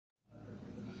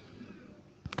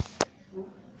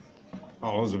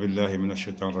أعوذ بالله من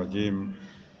الشيطان الرجيم.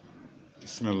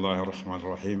 بسم الله الرحمن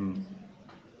الرحيم.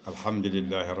 الحمد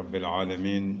لله رب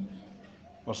العالمين،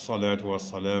 والصلاة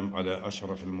والسلام على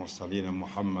أشرف المرسلين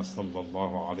محمد صلى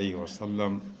الله عليه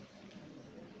وسلم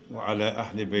وعلى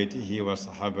أهل بيته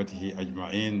وصحابته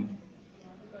أجمعين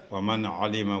ومن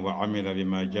علم وعمل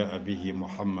بما جاء به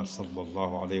محمد صلى الله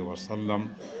عليه وسلم.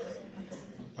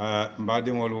 بعد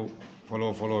مولو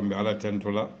فلو على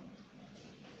تنتلا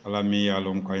على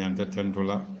ميالون كاين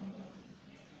تنتلا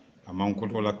aman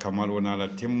kutola kamal wona la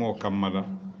timmo kammala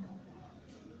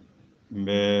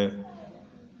mbe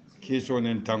kiso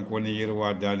nin tanko ni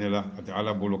yirwa danila ati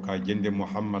ala bulu ka jende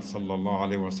muhammad sallallahu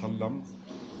alaihi wasallam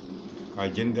ka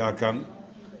jende akan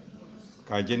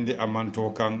ka jende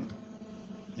amanto kan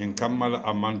in kammala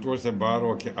amanto se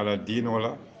baro ke ala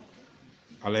dinola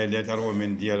ala letaro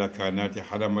min diala kanati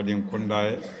hadamadin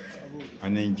kundaye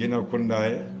anin jina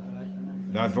kundaye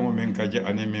da famo min kaje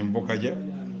anin min bukaje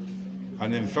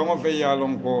anin feŋo fe ye a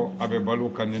loŋ ko a be balu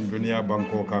kanin duniya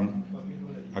banko kaŋ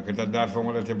a keta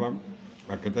daafeŋo le ti baŋ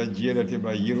a keta jio le ti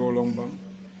baŋ yiroo loŋ baŋ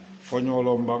foñoo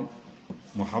loŋ baŋ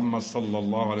muhammad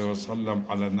sallallahu alaihi wasallam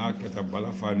ala naa keta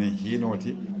balafa niŋ hiinoo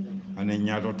ti aniŋ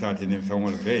ñaato taati niŋ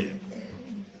feŋol bee ye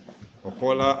o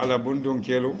kola ala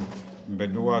bundunkeelu mbe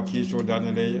duwa kiisoo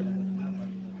daani le ye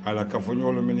ala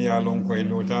kafuñoolu min ye a loŋ ko i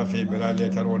loota fe bela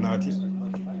leetaroo naati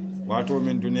waatoo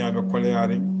min duniya be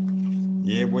koleyaariŋ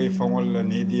ye boy faŋol la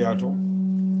ni diyato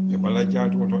e bala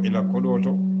jaato to ila koɗo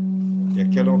to e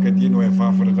kelo ke dino e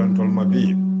fafotatantol ma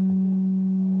bi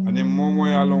anin momo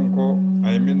ya lon ko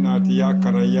ay min naati ya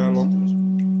kara yalon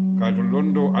kaatu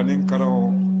londo anin kara o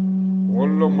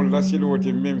wollo mo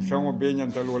lasiloti min feŋo be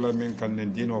ñantalola min kan nen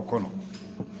dino kono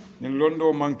nin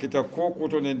londo mankita ko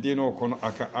kuto nen dino kono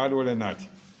aka aɗo le naati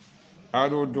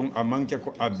aɗo dun a manke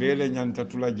ko a beele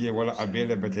ñantatula je wala a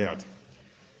beele beteyata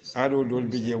aɗo dol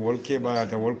bije wol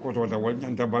keɓayata wol kotota wol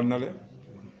ñanta bannale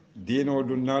dino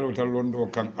ɗum naɗota londo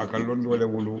kan aka londole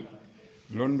wulu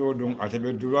londo ɗum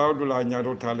ataɓe durawdula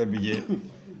ñato tala bije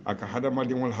aka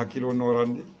hadamadiŋol hakkilo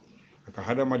norandi aka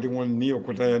hadamadiŋol niyo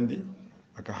kotayandi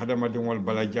aka hadamadiŋol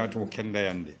bala jato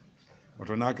kendayandi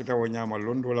oto nakita wo ñama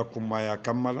londola kummaya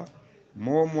kammala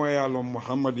momoya lon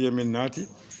muhammad ye min naati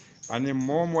ani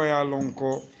momoya lon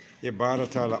ko e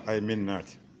baratala ay min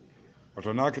naati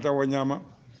oto nakita wo ñama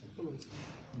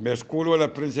mais school wala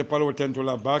principal o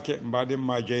tentola baake mbaɗen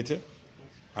ma jaiteh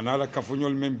anala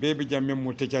kafuñol men beɓe jam men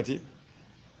mo teccati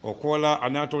o kola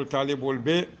anatol talibol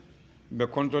be ɓe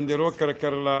kontodiro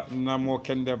kerkerla namo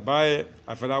kende baye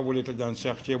a fela wolita jan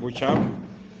cheikh ceebo thiam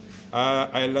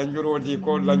ay lanjurodi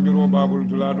ko lanjuro babul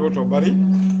dulaɗo to bari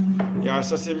ya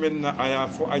sasi min aya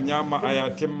fo a ñama aya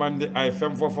timmande ay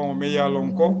fen fofo mi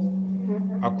yalon ko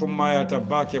a kummayata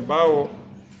baake bawo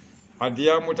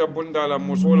adiyamuta bundala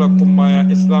musola kummaya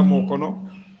islamo kono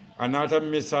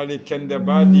anatan misali kende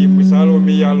baadi misalo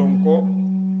mi yalon ko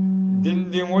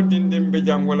dindin be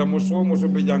jang wala muso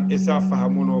be jang isa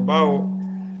fahamuno bawo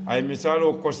ay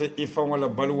misalo ko se ifan wala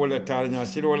bal wala tarnya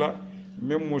sirola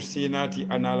min musinati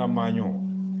anala maño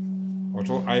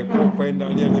oto ay ko koynda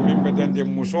lele min be dande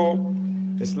muso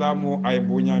islamo ay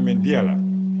bunya men diala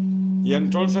yen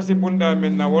tol sasi bunda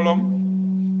men na wolom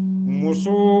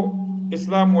muso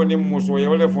islam woni muso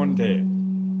yewle fonte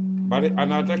bari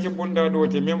anataki bunda do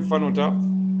te min fanuta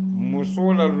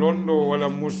muso la londo wala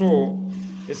muso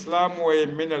islam way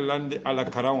min landi ala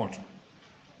karawot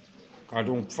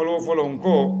kadum folo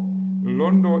ko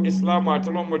londo islam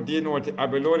atalo mo dino wati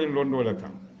abelori londo la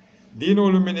kan dino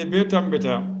lu min be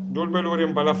tambeta dol belori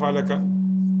balafa la kan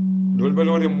dol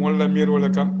belori molla miro la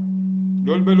kan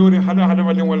dol belori hada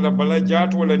wala wala bala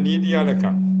jaat wala nidiya la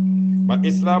kan ba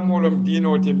islamolom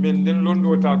dinote min nden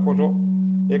londota koto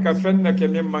e ka fenna ke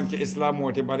min manke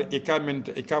islamote bare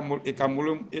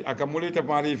aka mulita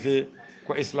mari fe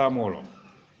ko islamolom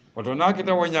oto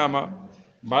nakita wo ñama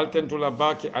mbaltentula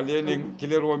baake alenin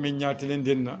kilero min ñatilin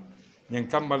dinna min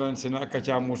kambalan sina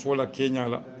kaca musola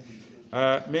keñala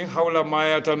min hawla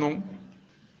mayata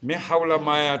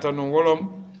nun wolom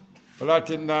wala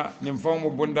tinna nin fawmo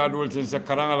bundaɗol tin sa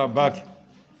karangala baake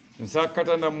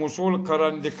sakatana musul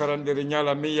karandiri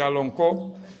ñala mi yalon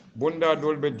ko bunda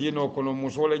dol be dino kono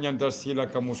musole ñanta sila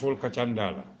ka musul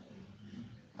kacandala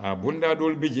bunda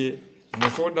dol bije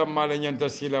muso dammala ñanta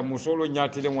sila musolo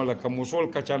ñatilen wala ka musul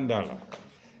kacandala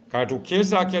katu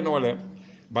kesa kenole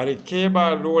bari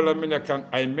keba lola min kan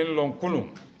ay min lon kunu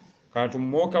katu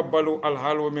moka balu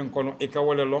alhaalo min kono e ka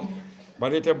wala lon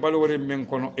bari te balori min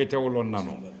kono e te wolon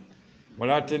nano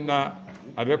wala tinna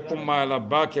abe kummala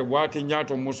baake waati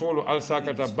ñaato musolu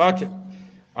alsakata baake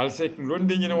alse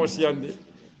londi ñine o siyandi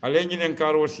ale ñinen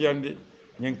karo siyandi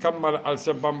ñin kammala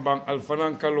alse bamban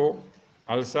alfanan kalo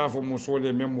alsafu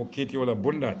musole men mo kiti wala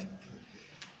bundati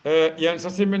yan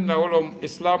sasimin na wala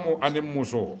islamu anin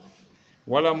muso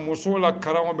wala muso la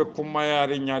karaŋo be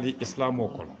kummayari ñaadi islamo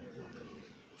kono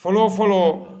folo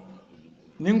folo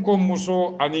nin ko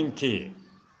muso anin ke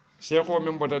sheikho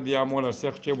min bota diyamo la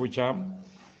sheikh cebu cam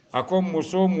ako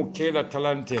muso mu kela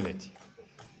talanteleti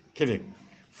kelen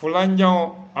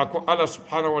fulanjaŋo ako ala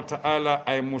subhanahu wa ta'ala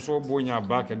ay muso boña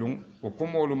bake ɗum ko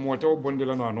kumolu motewo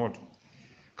bondilano a noto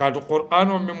kaatu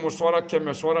qur'ano min mu sora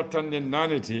keme sora tanni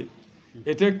naneti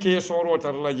ite ke soro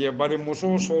tarla je bari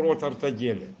muso soro tarta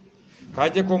jele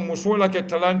kaje ko muso la ke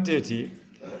talanteti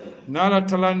nala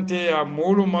talante ya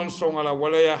molu man songala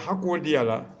wala ya hakodi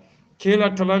ala kela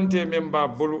talante men ba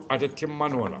bulu ata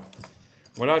timmanola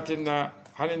wala tinna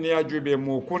hani ya jube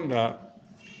mo kunda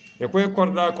e koy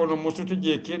korda kono musutu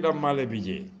je keɗam mala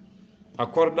bije a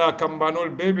korda kambanol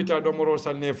bebita ɗomoro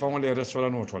sanne fawle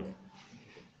restaurant o tole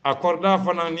a korda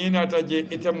fana ninata je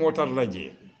ite motarla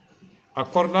je a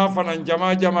korda fana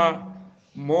jama jama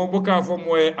mo buka fo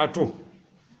moye atu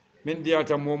min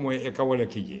diyata momoye e kawala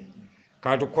kije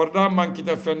kaatu korda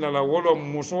mankita fennala wolo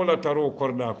musola taro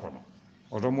korda kono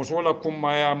oto musola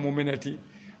kummaya muminati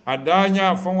a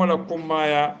daña fawola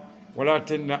kummaya wala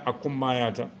tinna a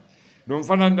kummayata ɗum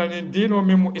fanandani dino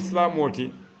min mo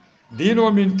islamoti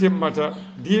dino min timmata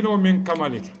dino min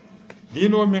kamalita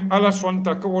dino min ala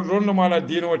sonta ko ronnomo ala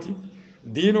dinoti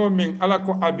dino min ala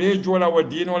ko abe jola wa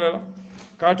dinole la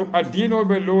kaatu a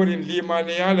dinoɓe lorin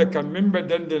limaniyale kam min ɓe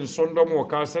denden sondomo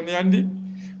ka saniyandi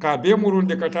ka be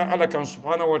murunde kata ala kan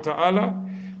subhanahu wa ta'ala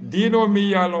dino min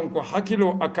yalon ko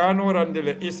hakkilo a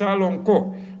kanorandele isalon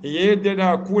ko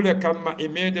yedeɗa kuule kamma e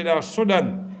medeɗa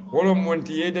sodan wolon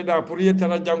monti yedeɗa pour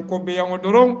yettata jankoɓe yango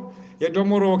doron e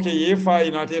domoroke ye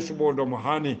fayinate suɓo domo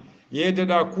hani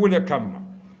yedeɗa kuule kamma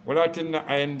wala tinna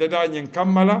ayen deda ñin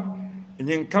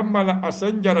kammala a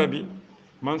san jarabi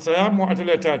man sayamo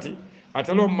atele tati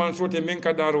atalon man sote min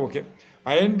ka daroke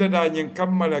ayen deda ñin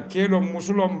kammala kelon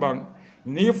musulon ban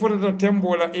ni fotata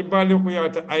tembola ibali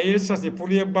kuyata aye sasi pour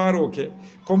ye baroke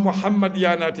ko muhammad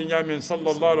yanati ñamin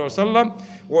sallallahu alaihi wasallam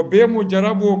wo be mu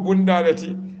jarabo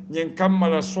bundaleti ñin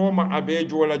kammala sooma abe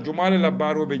jola jumale la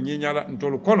baroɓe ñiñala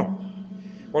ntolu kono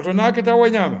woto nakita wo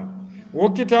ñama wo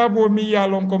kitabo mi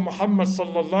yalon ko muhammad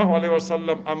sallallahu alaihi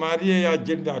wasallam amariye ya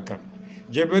jinda kan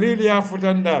jibril ya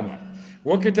futandama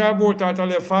wo kitabo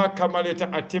tatale fa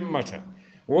kamalita atimmata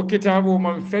wo kitabo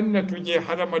man fenna tuje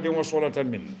hadamadin wo solata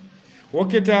min wo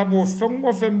kitabo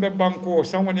fengo fembe banko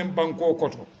sanwonin banko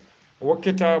koto wo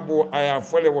kitabo aya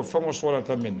fole wo fengo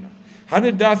solata minna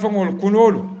hani dafeŋol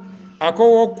kunolu ako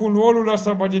wo kunolu la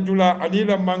sabati dula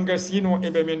alila mangasino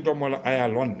ebe min domola aya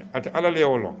lon ata alale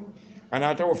wo lon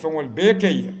anata wo feŋol be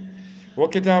keye wo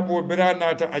kitabo bira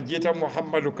nata a jita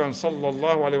muhammadu kan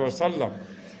sallallahu alaihi wasallam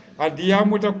a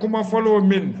diyamuta kuma folo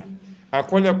minna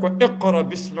akole ko iqra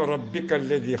bismi rabbika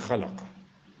alladi khalaqa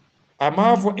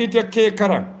ama fo ite ke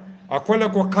karan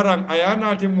akole ko karan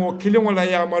ayanati mo kilin wala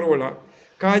yamarola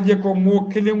kaje ko mo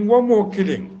kilin wo mo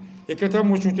kilin ikata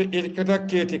musuti ikata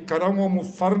keti karango mu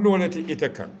farlolati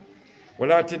itaka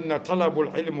walakinna talabul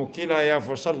ilmu kila ya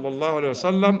fa sallallahu alaihi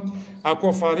wasallam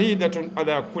ako faridatun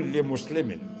ala kulli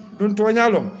muslimin dun to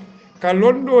nyalom ka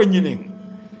londo nyinin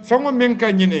fango min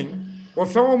ka nyinin o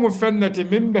fango mu fennati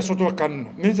min be soto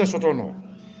kan min se soto no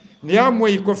niya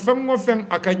moy ko fango fen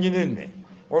aka nyinin ne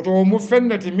oto mu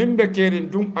fennati min be kerin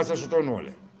dum asa soto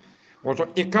nole oto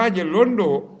ikaje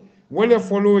londo wala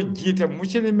folo jita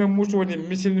musilime musoni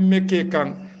misilime ke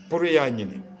kan pour ya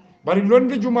nyini bari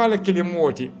londo jumala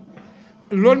kilimoti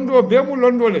londo be mu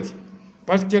londo leti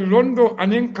parce que londo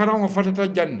anin karango fatata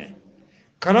janne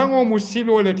karango mu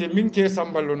silo leti min ke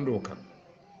samba londo kan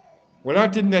wala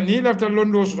tinda ni lafta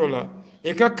londo sola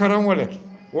e ka karango leti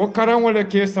wo karango le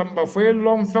ke samba fo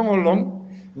lom fengo lom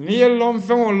ni lom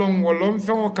fengo lom wo lom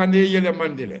fengo kande yele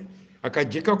mandile aka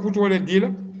jika kuto le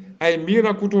dila ay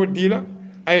mira kuto dila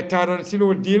ay taran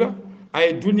silo dila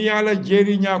ay duniya la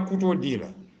jeri nya kuto dila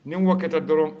nin wakata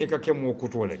doron e ka kemo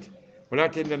kuto leti wala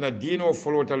tinna dino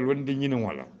folota londi nyini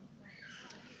wala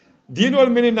dinol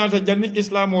min nata janni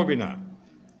islamo bina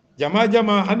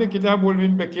jama hani kitabol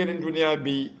min be keren duniya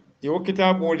bi yo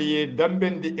kitabol ye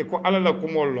dambendi e ko alala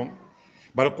kumollon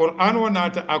bar qur'an wa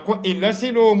nata ako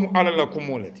ilasilo mu alala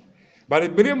kumolati bar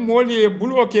birim moli e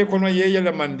buloke kono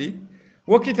yeyele mandi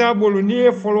wo kitabol ni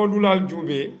e folodulal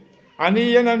jube ani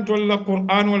yenan tolla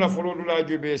qur'an wala folodulal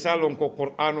jube salon ko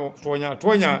qur'ano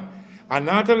tonya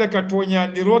anata le ka tonya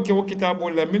ndiroke wo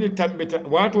kitabol la min tambita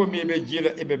wato mi be jila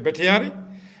e be beteyari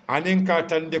anin ka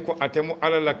tande ko atemu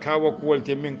alala kawa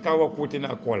kuwalte min kawa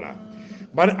kutina kola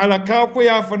bar ala ka ko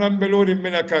ya fanan belori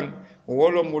minakan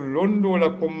wolo mu londo la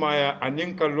kummaya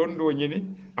aninka londo nyini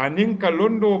aninka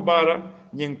londo bara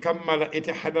nyin kammala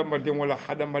ite hadamadin wala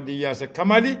hadamadi yasa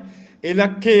kamali ila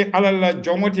ke alala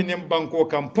jomoti nin banko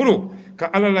kan puru ka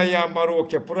alala ya maro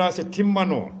ke purase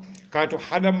timmano kato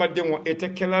hadamadin wa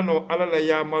ite kelano alala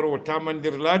ya maro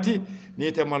tamandir lati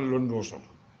ni te man londo so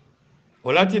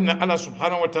walakin Allah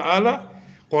subhanahu wa ta'ala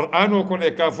qur'ano ko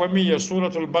ne ka fami ya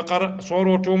suratul baqara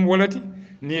soro tum walati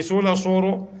ni sura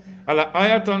soro ala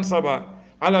ayatan saba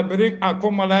ala birik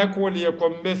akom malaiko li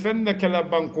yakom be fenne kala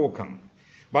banko kan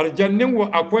bar jannin wo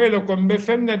akoy le kom be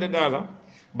fenne de dala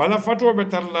bala fato be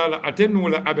tarlala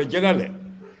atenula abe jelale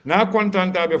na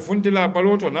kontanta be funtila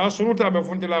baloto na suruta be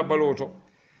funtila baloto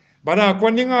bara ko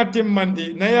ninga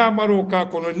timmandi na ya maro ka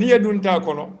kono niye dunta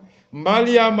kono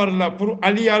mbali ya marla pour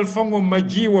ali alfango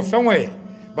maji wo fenwe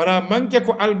bara manke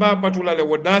ko alba batula le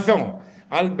woda fengo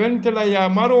albentela ya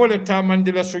maro le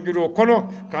tamandi la sujuro kono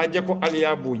ka je ko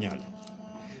aliya bunyal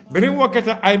birin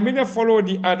wakata ay mine follow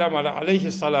di adam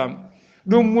alayhi salam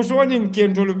dum musonin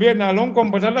kentolu be na lon ko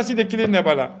batala side kiline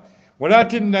bala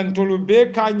walakin nan tolu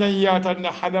be kanyan yata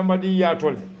na hadamadi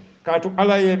yatol katu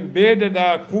alayen be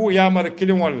da ku ya mar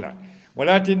kilin walla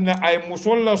walakin ay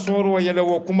musolla soro yele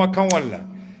wo kuma kan walla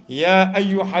ya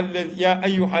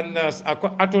ayyuhan nas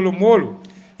atul mulu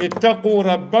ittaqu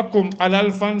rabbakum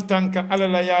alal fantanka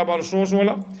alala ya bar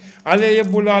sosola ale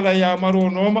yebulala ya maro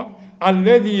noma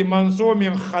alladhi manso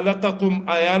min khalaqakum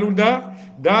ayaluda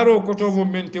daro kotobo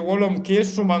menti wolom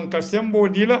kesu man ka sembo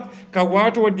dila ka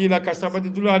wato dila ka sabati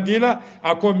dula dila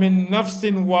ako min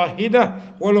nafsin wahida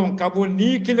wolom kabo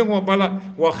ni kilingo bala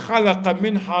wa khalaqa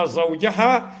minha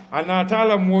zawjaha ana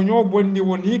tala monyo bondi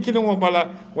woni kilingo bala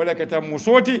wala kata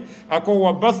musoti ako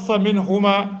wa bassa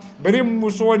minhuma birim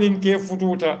musonin ke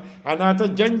fututa ana ta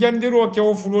janjandiro ke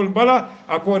fulol bala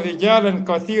ako rijalan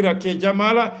kathira ke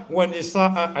jamala wa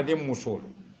nisaa adim musul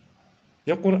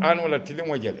ya qur'an wala tilin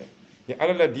wajale ya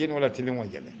alala din wala tilin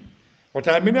wajale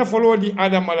wata mina folo di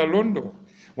adam ala londo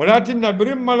walatin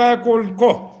nabrim malaikol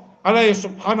ko ala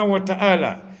subhanahu wa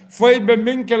ta'ala foy be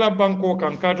min kala banko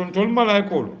kan katun tol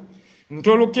malaikol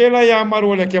ntolu kela ya mar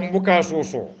wala kembuka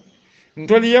soso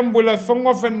ntol yembula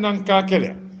fongo fennan ka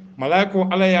kele malaiko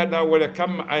ala ya da wala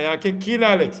kam ayake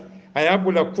kilalet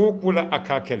ayabula kokula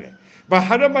akakele ba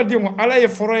hadama dimo ala ya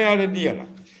foroya le diala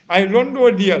ay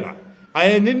londo diala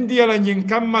ay nin diala nyin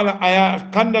kamala aya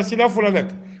kanda sila fulalek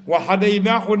wa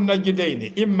hadaynahu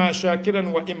najdayn imma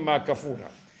shakiran wa imma kafura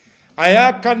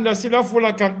aya kanda sila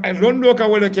fulakan londo ka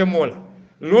wala ke mola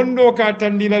londo ka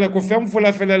tandila le ko fem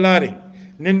fula fele lari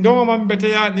nin dongo man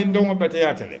beteya nin dongo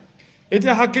beteya tele ite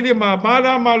hakkili ma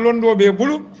mala ma londo be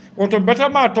bulu woto beta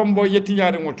ma tombo yetti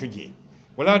yaade ngotuje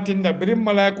wala tinda birim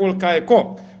malaikol kay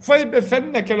ko fay be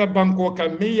fenne kala banko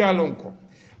kam mi yalon ko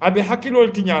abe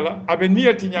hakkilol tinyala abe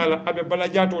niya tinyala abe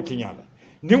balajato tinyala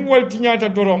nin wal tinyata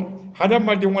dorom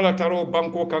hadama di wala taro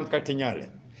banko kan ka tinyale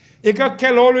e ka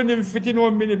kelolo nin fitino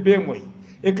mini be moy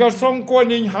e ka sonko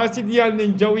nin hasidiyal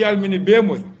nin jawyal mini be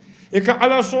moy e ka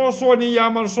ala soso ni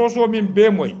yaman soso min be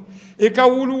moy e ka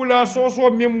wulula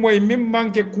soso min moy min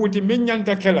manke kuti min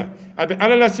nyanta kela abe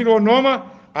ala la silo noma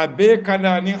abe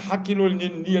kana ni hakkilol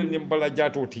nin niyel nin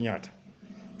balajato tinyata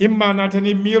imma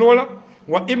natani mirola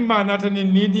wa imma natani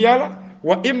nidiyala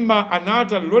wa imma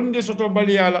anata londi soto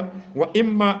baliyala wa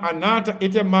imma anata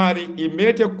ite mari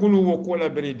imete kulu wo kola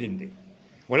beridinde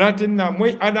walatinna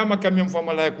moy adama kamin fo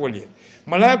malaikol ye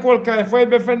malaikol kay fay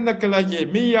be fenna kala je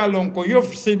mi yalon ko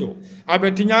yufsidu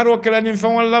abe tinyaro kala nin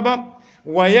fawon laba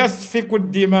wa yasfiku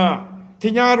dima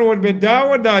tinyaro be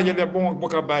dawo daje le bon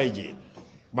boka bayje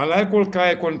malaikol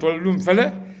kay kon tol lum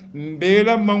fele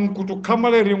mbela mankutu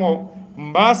kamale rimo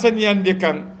mbasan yande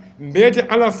kan mbete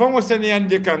ala fango sen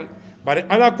yande kan bari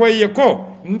ala koye ko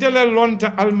ndele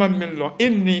lonta alman min lo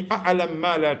inni a'lam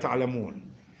ma la ta'lamun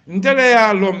ndele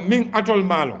ya lo min atol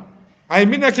malo ay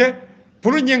minake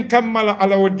pour nyin kammala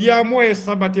ala wodiya moye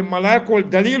sabati malaikol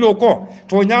dalilo ko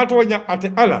to nyato nya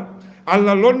ate ala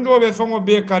alla londo be fango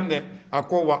be kanne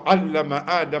ako wa allama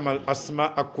adama al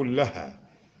asma'a kullaha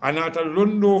anata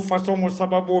londo façon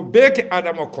sababu beke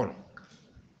adama kono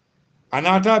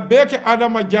anata beke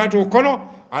adama jato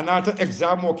kono anata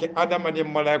examo ke adama ni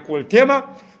malaikol tema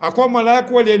ako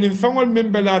malaikol ni fangol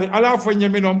min belari ala fo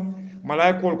nyaminom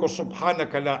malaikol ko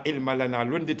subhanaka la ilma lana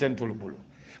lundi tentul bul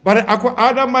bare ako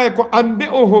adama ko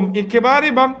anbi'uhum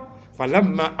ikibari bam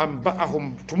falamma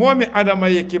anba'ahum tumomi adama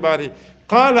ikibari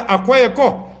qala akoye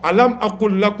ko alam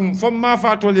aqul lakum famma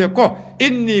fatole ko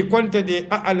inni kunta di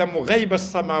a'lamu ghaiba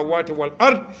as-samawati wal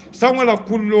ard sawala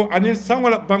kullu anin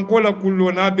sawala bankola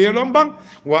kullu na belon bang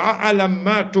wa a'lam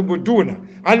ma tubduna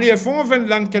ali fonven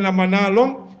lankena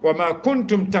manalon وما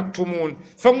كنتم تكتمون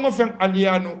فمفن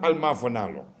اليانو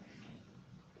المافنالو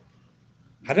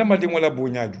هذا ما دي ولا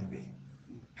بونيا جوبي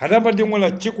هذا ما دي ولا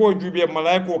تشيكو جوبي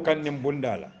ملايكو كان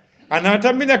نمبندالا أنا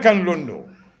تمنى كان لندو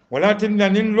ولكن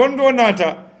نين لندو ناتا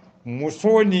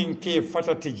مسونين كيف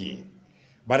فتتجي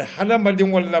بل هذا ما دي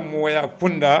ولا مويا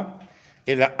كندا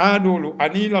إلى آدولو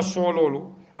أنيلا سولولو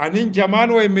أنين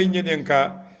جمانو يمينينكا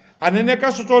أنينكا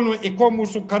ستولو إكو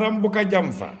مسو كرامبوكا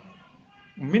جامفا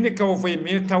mini kawo fay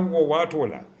mi tawwo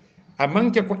watola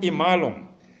amanke ko imalon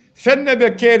fenne be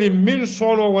keri min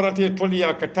solo warate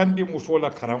toliya ka tandi musola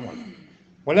karamol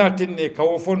wala tinne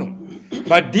kawo fono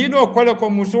badino kole ko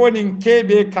musonin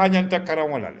kebe kanyanta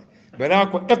karamol bera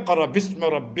ko iqra bismi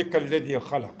rabbika alladhi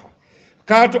khalaqa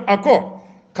kaatu ako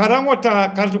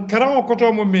karamo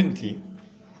koto mo minti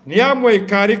niyamoy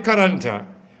kari karanta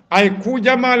ay ku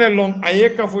jamale long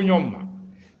ayeka fu nyomma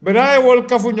beraye wol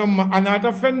kafu ñomma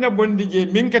anata fenne bondije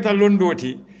min keta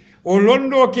londoti o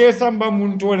londo ke samba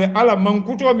muntole ala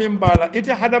mankuto min bala ite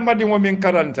hadamadi mo min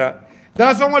karanta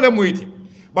da fengole muyti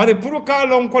bari pour ka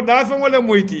lon ko da fengole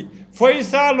muyti foy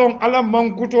salon ala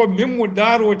mankuto min mu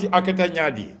daroti akata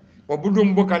ñaadi o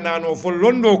budum buka nano fo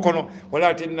londo kono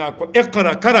wala tinna ko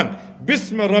iqra karan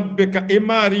bismi rabbika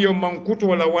imariyo mankuto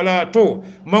wala to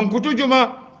mankuto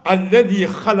juma alladhi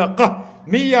khalaqa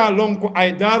miya lonko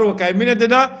ay daro kay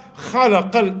minededa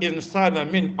khalaqal insana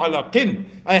min alaqin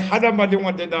ay hadama de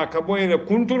wadeda ka boyre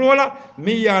kunturola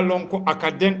miya lonko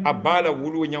akaden abala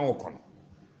wulu nyawo kon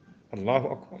Allahu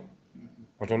akbar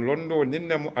wato londo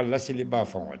ninne mu Allah sili ba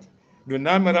fawadi do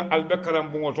namara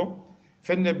albakaram bungoto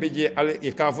fenne beje al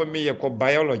ikafo miya ko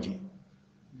biology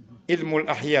ilmul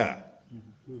ahya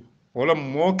wala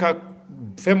moka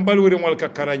fembaluri mol ka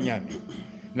karanyami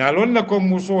na lonna ko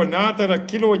muso natara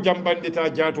kilo jambandita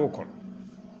jato kon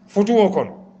futuwo kon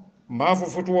mafu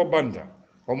futuwo banda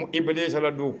o mu iblis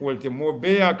la do kulte mo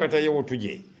beya kata yewo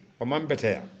tuje o man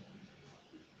betaya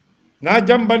na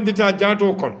jambandita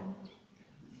jato kon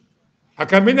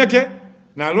akaminake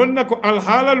na lonna ko al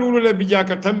hala lulu le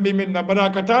bijaka tambi min na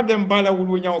baraka ta dem bala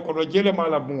wulu nyaw ko do jele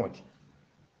mala bumoti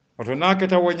oto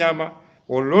nakata wonyama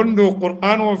o londo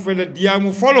qur'an o fele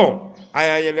diamu folo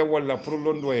aya yele walla pour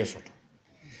londo yesoto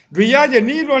duyaje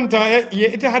ni lonta ye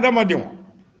ite hadama dimo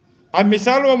a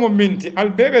misalo mo minti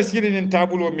albebe sirinin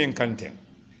tabulo min kanten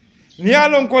ni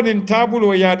alon ko din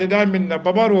tabulo yaade da min na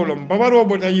babaro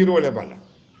bo tayiro le bala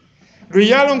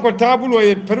duyalon ko tabulo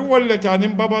ye perwolle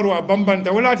tanin babaro a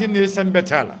bambanta walati ne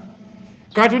sambetala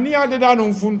katu ni yaade da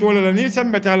non funtole la ni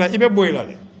sambetala ibe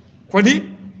boylale kodi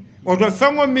oto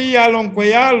fango mi yalon ko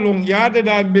yalon yaade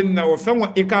da min na o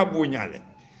fango ika bunyale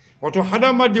oto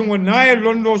hadama dimo naye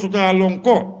londo suta lon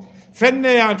ko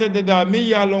fenne yaate da mi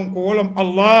yalon ko wolom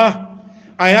Allah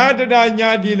ayade da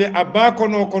nyaadile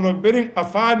abakono kono berin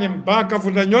afanim baka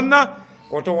futa nyonna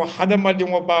oto hadama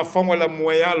dimo ba fangola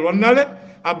moya lonnale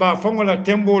aba fangola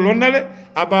tembo lonnale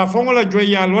aba fangola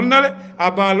joya lonnale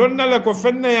aba lonnale ko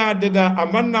fenne yaade da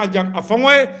amanna jang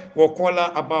afangoy wo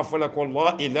kola aba fala ko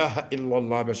la ilaha illa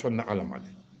Allah be sonna alamade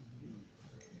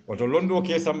oto londo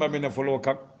ke samba mena folo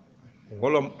kak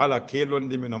wolom ala ke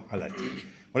londi minom alati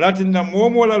walatinna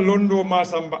momola londo ma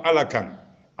samba ala kan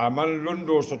aman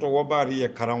londo soto wobari e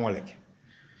karanwaleke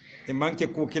e manke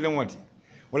ku kilenwati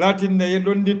walatinna ye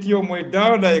londi tiyo moy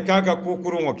dawda e kaka ku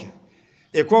kurunwoke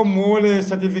e ko mole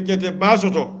certificate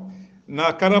basoto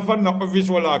na karafan na office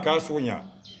wala ka sunya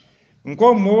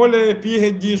nko mole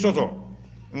PhD soto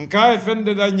nka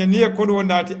fende da nyani e kodo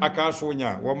ndati aka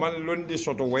sunya wa man londi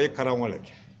soto way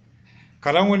karanwaleke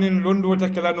karanwonin londo ta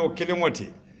kelano kilenwati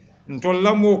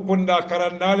ntollamo kunda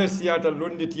karandale siyata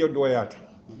londi tiyo doyata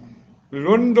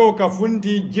londo ka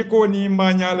funti jiko ni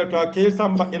manyala to ke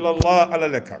samba ila Allah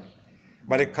alalaka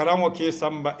bare karamo ke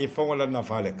samba ifawala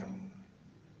nafaleka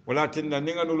walatinna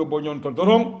ninga nulu bonyon to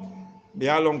dorom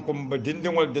yalon kumba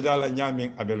dindingol dedala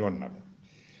nyamin abelonna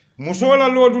musola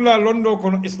lodula londo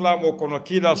kono islamo kono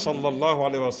kila sallallahu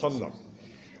alaihi wasallam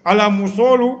ala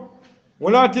musolu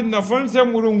walatinna fanse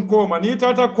murun koma ni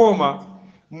tata koma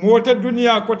mota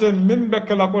duniya kote min be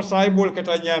kala ko saibol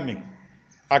kata nyamin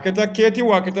akata keti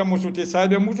wa kata musuti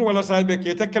saibe musu wala saibe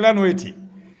keta kala noiti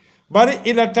bari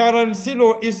ila taran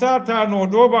silo isata no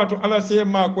doba to ala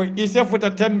sema ko ise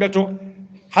futa tembeto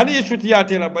hali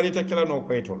sutiyate la bari ta kala no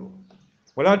koytolo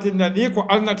walatinna ni ko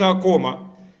alnata koma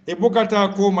e bukata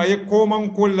koma ye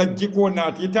koman ko la jiko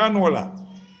na titanola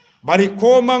bari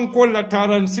koman ko la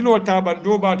taran silo taban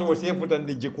doba to se futan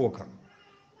di jiko kan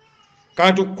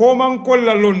katu koman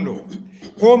kolla londo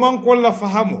koman kolla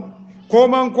fahamu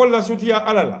koman kolla sutiya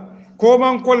alala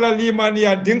koman kolla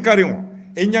limaniya dinkarimo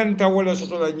e nyanta wala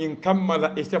sotola nyin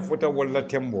kammala e sefuta wala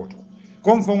temboto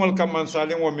kon fongol kamman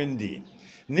salimo mindi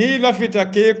ni lafita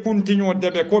ke continue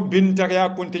debe ko binta ya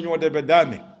continue debe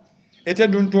dame ete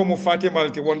dun to mo fatima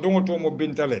ti wondongo to mo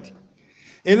binta leti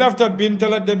e lafta binta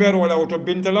la debe wala to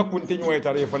binta la continue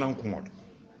tare fanan kumoto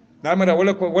namara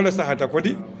wala ko wala sahata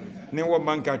kodi ni wo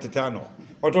manka titano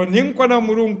oto nin kona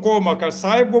murun ko maka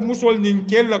saibo musol nin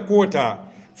kella kota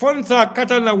fonsa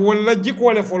katana wala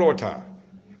jikole folota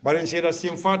barin sira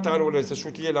simfata wala se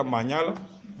sutiyela manyala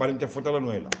barin te fotala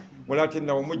noela walakin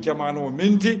na mu jamano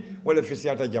minti wala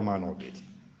fisiyata jamano beti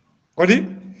kodi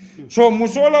so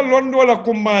musola londo la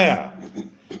kummaya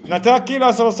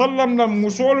natakila sallam na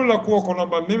musolu la ko kono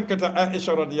ba min kata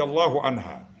Aisha radiyallahu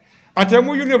anha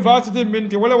atemu university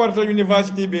minti wala warta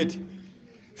university beti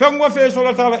fengo fe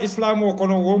sola tala islamo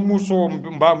kono wo muso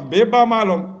mbam be ba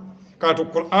malom kato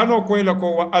qur'ano ko ila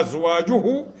ko wa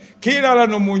azwajuhu kila la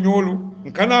no munyolu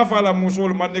kana fala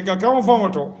musol mandiga kam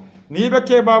famoto ni be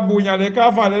ke ba buñale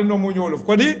ka fala no munyolu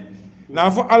kodi na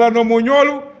fo ala no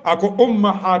munyolu ako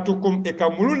ummahatukum e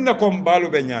kamulunna kom balu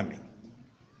be nyami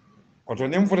oto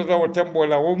nim fotata wo tembo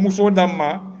la wo muso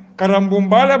damma karambu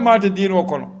mbala mate dino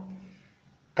kono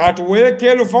kato woye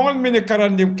kelu fawol mini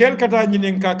karandim kel kata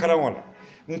nyinin ka karanwala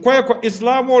nkoy ko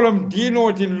islamolom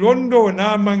dinoti londo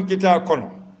na mankita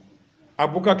kono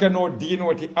abuka keno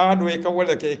dinoti ado e ka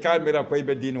wala ke kamera koy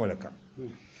be dinola ka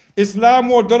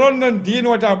islamo doron nan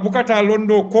dinota abukata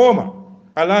londo koma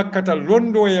ala kata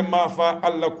londo e mafa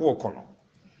alla ko kono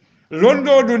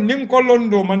londo du nin ko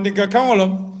londo mandiga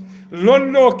kanolom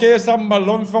londo ke samba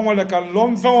lom fangola kan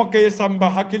lom fango ke samba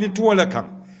hakili tuwala kan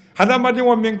hada madi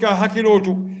wo minka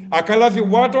hakilotu akala fi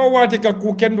wato wati ka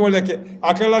ku kendo leke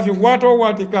akala fi wato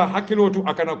wati ka hakilotu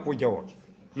akana ku jawo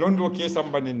londo ke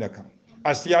samba nin naka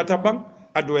asiyata bang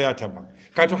adoyata bang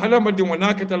kato hala madi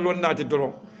wona kata lonnati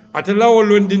doro atalawo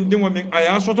londin dimo min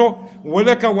aya soto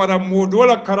wala ka wara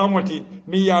modola karamati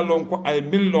mi ya lon ko ay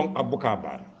millon abuka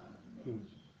bar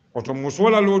oto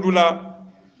musola lodula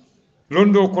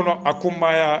londo kono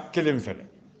akumaya kilim fele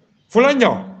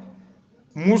fulanjaw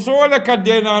musola ka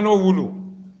denano wulu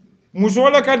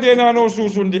musola ka denano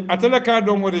susundi atala ka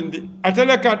domorindi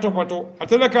atala ka topato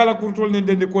atala ka la kurtol ni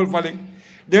dendi kol falik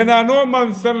denano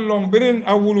man fellon birin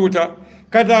awuluta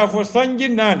kada fo sanji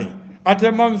nani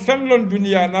ate man fellon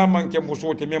duniya na manke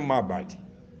musote men ma bati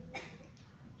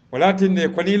walatin ne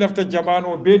ko ni lafta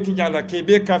jamano beti nyala ke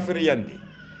be kafir yandi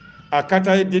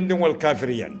akata e dindin wal kafir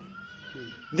yandi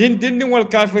nin dindin wal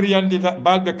kafir yandi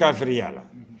balbe kafir yala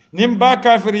nin ba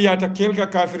kafir yata kelka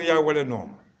kafir ya wala no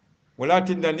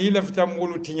walatin da ni lafta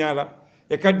mulu tinyala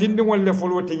e ka dindin wal le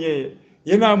folo tinyeye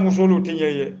yana musolu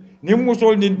tinyeye nin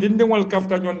musol nin dindin wal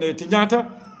kafta nyonde tinyata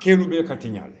kelu be ka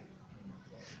tinyale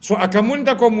so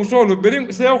akamunta ko musolu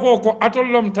birin seko ko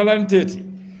atollom talanteti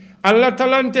alla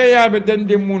talante yabe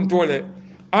dende muntole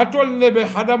atol lebe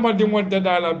hadama di modda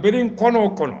dala birin kono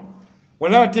kono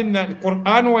walakin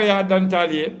alquran wa ya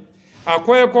dantaliye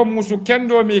akoy ko musu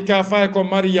kendo mi ka fay ko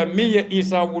maryam mi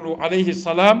isa wulu alayhi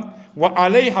salam wa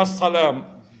alayha salam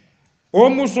o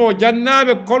muso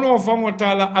jannabe kono fango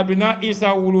taala abina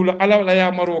isa wulu ala la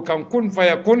yamaru kan kun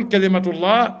fayakun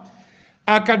kalimatullah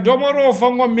aka domoro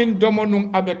fango min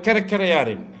domonum abe kerkere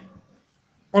yarin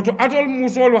oto atol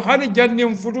musolu hani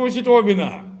jannin futu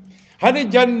sitobina hani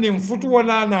jannin futu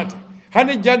wala nata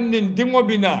hani jannin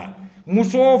dimobina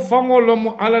muso fangolo mu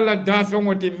alala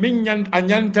dafengote min nyan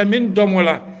anyanta min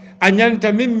domola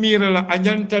anyanta min mirala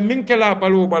anyanta min kala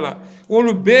balu bala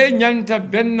wolu be nyanta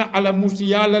benna ala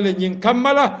musiyala le nyin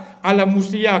kamala ala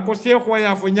musiya ko seko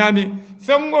ya fo nyami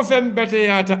fengo fen bete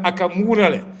yata aka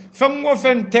murale fengo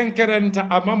fen tenkerenta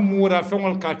amam mura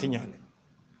fengol katinyale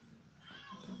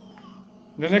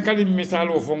nene kali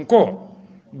misalo fonko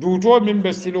duto min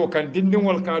be silo kan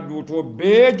dindingol ka duto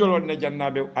be jolon ne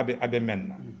jannabe abe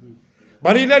menna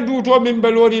bari la duto min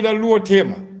be lori la luo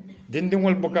tema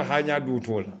dindingol buka hanya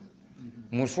duto la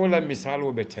musola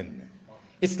misalo be tenne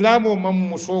islamo mam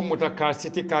muso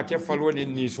mutakasiti ka ke faloni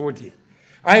ni soti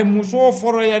ay muso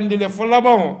foro yandi le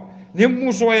folabon ni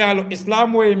muso yalo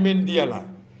islamo e min diala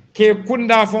ke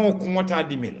kunda fon ko mota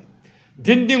dimila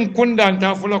dindin kunda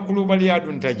ta fula kulubali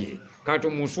adun taje kato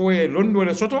musoye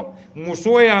londole soto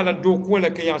musoye ala do kole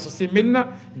ke ya siminna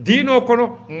dino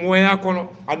kono moya kono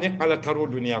ane ala taro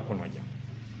duniya kono ja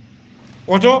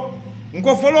oto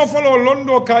nko folo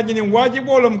londo kanyini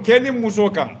wajibolom keni muso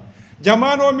kan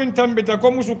jamano min tambita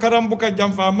ko musu karambuka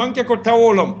jamfa manke ko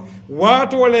tawolom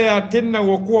wato wala ya tinna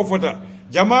wo ko fota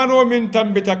jamano min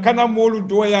tambita kana molu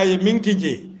doya ye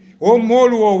minkije o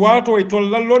molu o wato e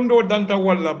tolla londo danta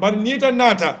walla bar nita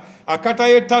nata akata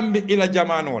ye tambi ila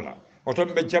jamano la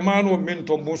oton be jamano min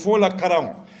to musola karam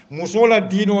musola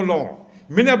dino lon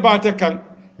mine bate kan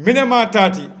mine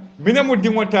matati mine mu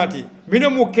dingo tati mine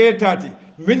mu ke tati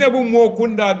minebu mo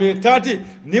kunda be tati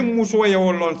nim muso ye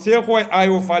wolon se ko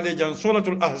ayo fale jan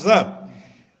suratul ahzab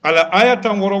ala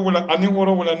ayatan worowula ani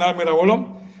worowula namira wolom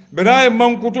biraye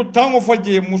mankutu tango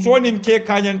faje musonin ke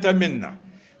kanyanta minna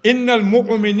innal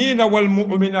mu'minina wal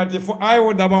mu'minati fu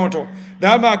ayo damanto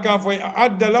dama ka fo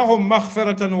adda lahum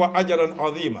maghfiratan wa ajran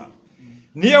azima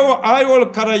niyo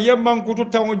ayol karaye mankutu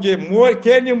tango je mo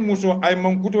keni muso ay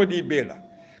mankuto di bela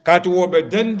katu wobe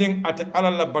dending ate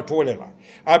alala batole la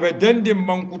abe dending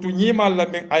mankutu nyima la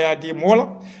min ayadi mola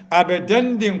abe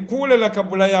dending kule la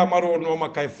kabula ya maro no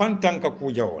makay fantanka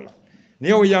kuja wala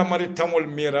niyo ya mari tamol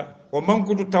mira o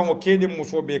mankutu tango kedi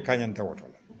muso be kanyanta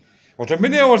wotola woto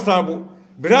mine o sabu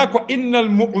birako innal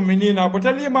mu'minina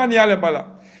botal iman yale bala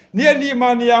ni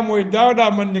liman ya moy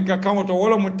dawda man ni ka kamoto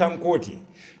wala mu tankoti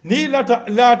ni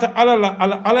lata alala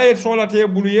ala solate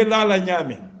bulu yela la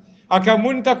nyame aka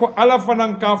munta ko ala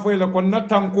fanan ka foyle ko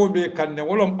natanko be kanne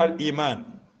wolom al iman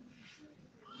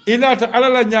ila ta ala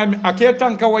la nyami ake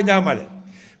tanka wa nyamale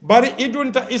bari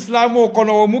idunta islamo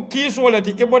kono mu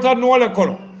kisolati ibota nole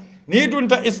kono ni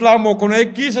idunta islamo kono e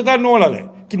kisata nolale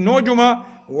ki nojuma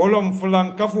wolom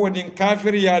fulan kafo din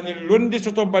kafir yani londi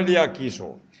soto baliya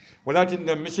kiso walatin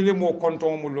da muslimo konto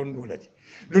mu londolati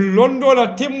dul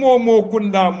londola timmo mo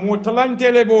kunda mo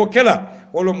talantele bo kala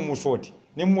wolom musoti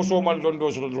ni muso mal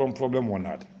londo so don problem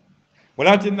wonata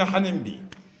walatin hanim bi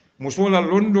muso la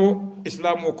londo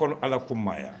islamo kon ala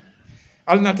kummaya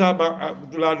alnata ba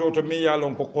dula do to mi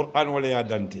yalon ko qur'an wala ya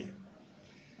dante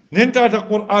nenta ta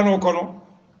qur'an kono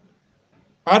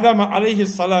adama alayhi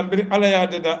salam bir ala ya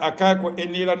dada akako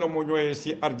enila no mo nyoy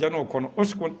si arjano kono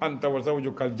uskun anta wa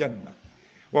zawjuka aljanna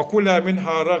wa kula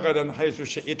minha ragadan haythu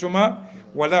shi'tuma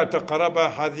wala taqraba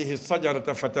hadhihi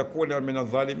as-shajarata fatakuna min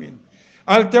adh-dhalimin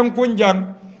al tenkun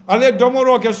jang ale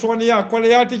domoro ke soniya ko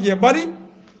yati je bari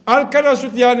al kana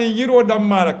sutiyani yiro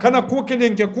dammara kana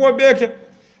kukilin ke ko beke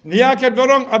ni yake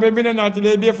doron abe minenati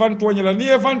le be fantonya la ni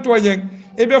e fantonya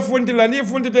e be fundi la ni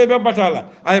fundi te be batala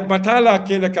ay batala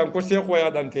kele kan ko se ko ya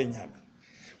dan te nyaaka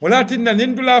walatin na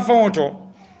nindula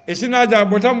fawoto e sinaja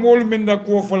botam wol min da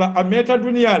ko fola ameta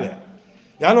duniya le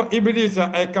yalo iblisa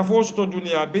ay kafosto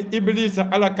duniya be iblisa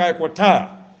ala kay ko ta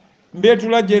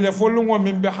mbetula jele folungo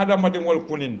min be hadama de wol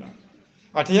kuninna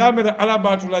ata yamira ala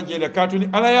batula jele katuni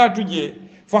ala ya tuje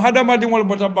fo hadama de wol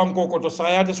bota banko ko to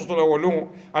sayate sotola wolungo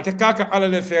ata kaka ala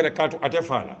le fere katu ate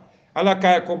fala ala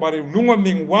kay ko bari lungo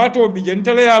min wato bi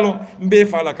jentele yalo mbe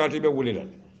fala katu be wulila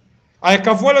ay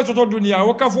kafola soto duniya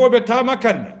o kafo be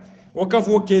tamakan o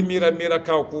kafo ke mira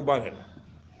ka ku bare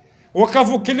o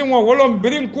kafo kilingo wolom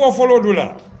birin ko folo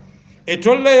dula e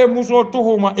tolle muso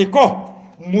tuhuma e ko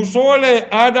musole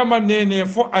adama nene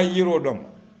fo ayiro dom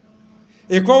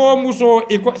e ko wo muso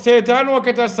e ko setano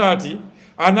kata sati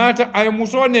anata ay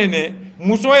muso nene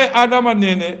muso e adama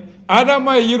nene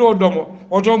adama yiro domo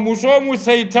oto muso mu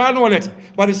setano leti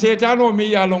bari setano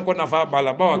mi yalon ko nafa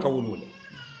bala bawa ka wulula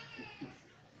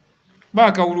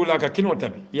ba ka wulula ka kino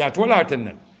tabi ya tola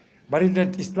tannan bari da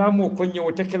islamu konye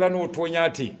o tekelano to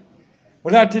nyati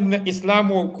walatin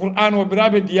islamu qur'ano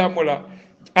birabe diamola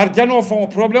arjano fon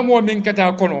problème o min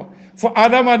kata kono fo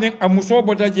adama nin amuso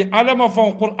botaje adama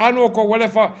fon qur'ano ko wala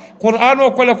fa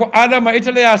qur'ano ko le ko adama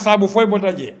itala ya sabu foy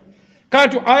botaje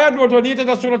katu aya do to ni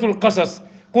ta suratul qasas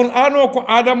qur'ano ko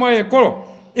adama e ko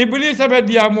iblis be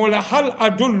diamola hal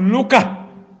adulluka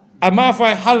ama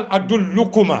fa hal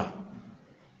adullukuma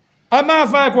ama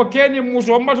fa ko keni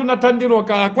muso matu na tandiro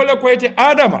ka ko le ko ite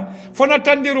adama fona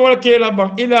tandiro ke la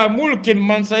ba ila mulkin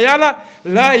man sayala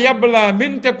la yabla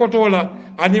minte kotola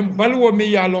anim balwo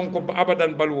mi yalon ko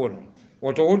abadan balwo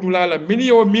woto wodulala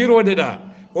miliyo miro de da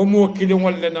o mo kilin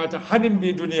walle nata hanin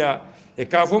bi duniya e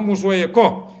ka fo muso e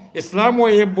ko islamo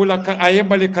e bulaka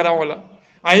ayebali karawala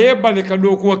ayebali ka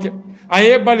do ko ke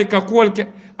ayebali ka kolke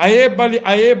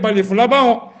ayebali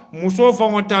fulaban muso fa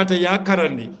wonta ya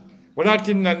karandi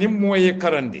walakin na nimmo ye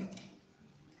karandi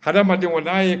hadama de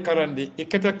wona ye karandi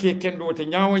ikata ke kendo te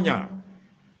nyawanya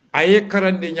aye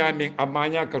karandi nyamin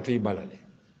amanya ka to ibalale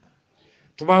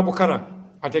tubabu karan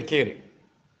ate kere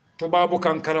tubabu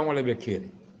kan karan wala be kere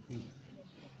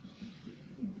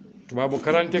tubabu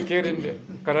karante kere de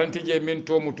karanti je min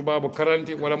to mu tubabu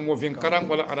karanti wala mo fin karan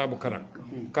wala arabu karan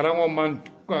karan o man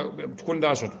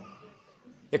kunda soto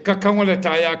e kakkan wala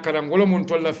ta ya karan wala mun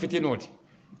tolla fitinoti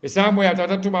e samo ya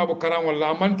tata tubabu karan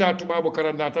wala manta tubabu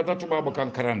karan da tata tubabu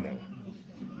kan karan da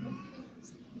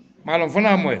malum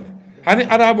fana moy hani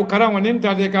arabu karan wonin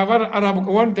ta de ka war arabu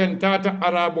ko wonten tata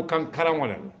arabu kan karan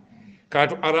wala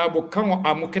katu arabu kan o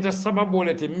amuketa sababu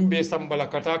lete mimbe sambala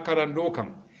kata karan do kan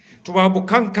tubabu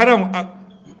kan karan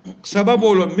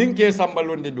sababu lo minke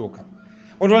sambalonde do kan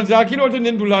o don zakilo to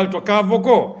nin dulal to ka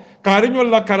voko kariñol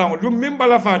la karaŋo ɗum min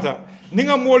bala fata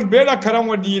niŋa mool bee la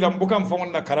karaŋo diilam bukan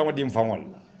faŋol na karaŋo din faŋol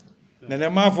nene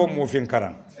maa fo muufin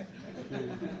karaŋ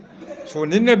so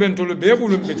niŋ ne bentolu bee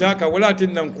ɓulum bita ka wala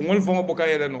tinnan kuŋol faŋo buka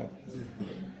yele no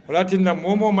wala tinnan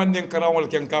momo mandin karaŋol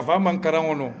ken ka fa man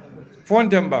karaŋo no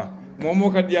fonten ba momo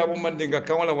ka diyabu mandinga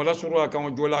kaŋo la wala surwa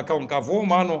kaŋo joola kaŋo ka fo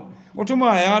maano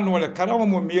otuma a ye no le karaŋo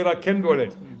mo miira kendo le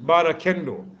baara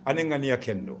kendo aniŋ ŋaniya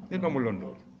kendo ni ɗomu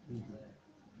londo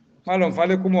malon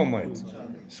fale kumo moy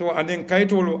so aniŋ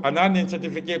kayitolu ana niŋ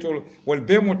certificatolu wol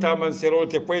bee mu taman serol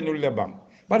te koynul le baŋ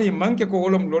bari manke ko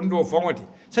wolom londo faŋo ti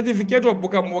certificate o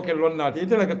buka moo ke lonnaati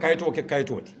ite la ka kayitoo ke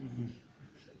kayitoo ti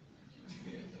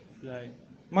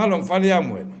malon faleya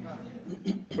moy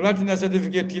platina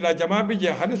certificate tila jama bi je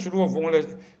hade suruwo fongle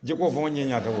jiko fon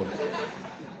nyanya ta wol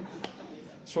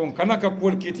so kana ka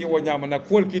kol kiti wo nyama na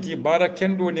kol kiti bara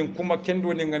kendo ni kuma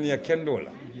kendo ni ngani ya kendo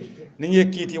la ni ye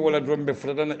kiti wala dombe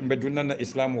fradana be dunna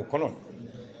islamu kono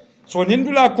so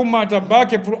nindula kuma ta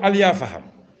bake pour aliya faham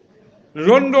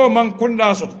londo man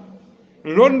kunda so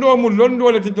londo mu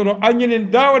londo le titoro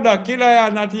anyinin dawda kila ya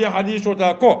nati hadiso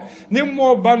ta ko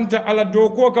nimmo banta ala do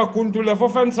ko ka kuntula fo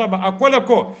fan saba akola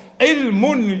ko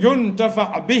ilmun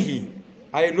yuntafa bihi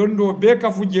ay londo be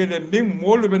ka fujele min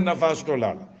molu ben nafasu to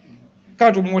la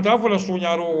katu mota fola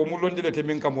sunyaro o mu londile te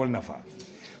min ka mol nafa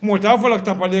mota fola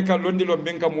tapale ka londilo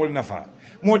min ka mol nafa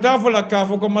mota fola ka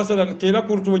fo ko masalan kila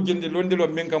kurto jindi londilo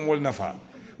min ka mol nafa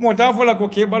mota fola ko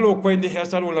ke balo ko indi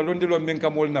hesal wala londilo min ka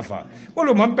mol nafa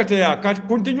wolo mampete ya ka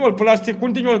continual plastic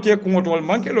continual ke ko ngotol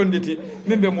manke londiti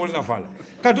min be mol nafa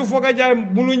katu foga jay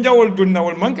mulu njawol dunna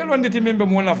wol manke londiti min be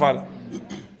mol nafa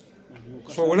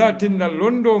so wala tinna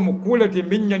londo mu kulati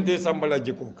min nyande sambala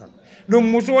jiko kan dum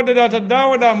muso da data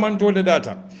dawada manto da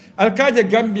data alkaje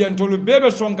gambian tolu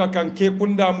bebe sonka kan ke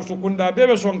kunda musu kunda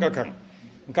bebe sonka kan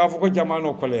ka fuko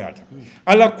jamano koleyata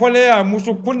ala koleya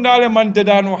musu kundale man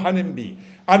dedano hanimbi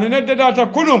anene dedata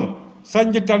kunum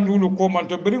sanji tandulu ko man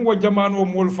to biringo jamano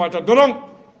mol fata doron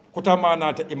kutama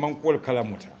nata iman kol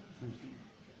kalamuta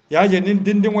yaje nin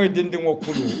dindingo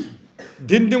kulu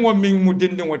dindingo min mu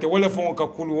dindingo te wala fon ka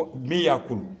kulu mi ya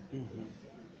kulu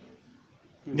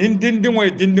nin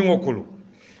dindingo kulu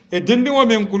e dindingo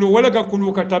min kulu wala ka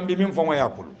kulu ka tambi min fon ya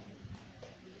kulu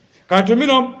ka to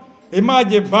minom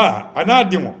imaje ba ana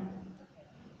dimo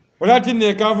wala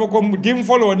tinne ka fo ko dim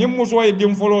folo nim muso e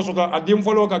dim folo so ka dim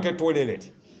folo ka ke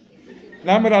toleleti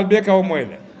lamiral be ka o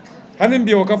moyle hanin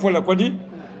biyo ka fola kodi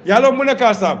yalo mun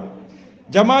ka sabu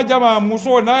jama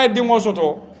muso na e dimo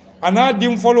soto ana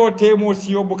dim folo temo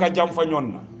siyo buka jamfa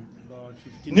nyonna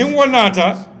nin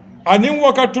wonata anin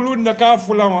waka tulun da ka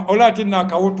fulama olatin na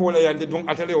ka wuto la yande dun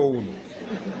atale o wulu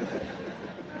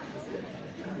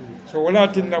so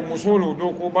walatin da musolo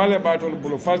do ko bale batol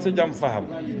bulu false jam faham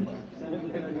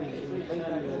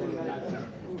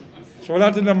so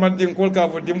walatin da mandin kol ka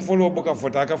fo dim folo buka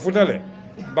fota ka futale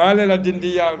bale la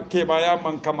dindi ya ke ba ya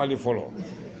man kamali folo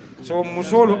so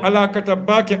musolo ala kata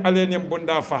bake alene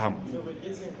bunda faham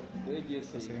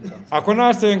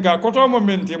akona senka koto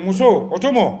momenti muso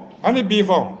otomo ani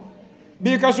bifon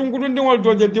bi ka sunkudun dingol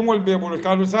doje dingol be bulu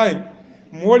kalu sai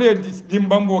mole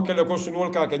dimbambo kele ko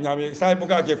sulwol ka ke nyame sai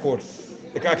buga ke ko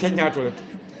e ka ke nyato le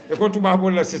e ko tuba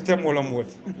bol la system wala mot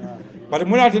bari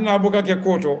mulati na buga ke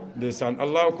koto de san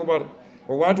Allahu akbar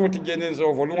o wato ti jenen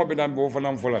so fo lumo bidan bo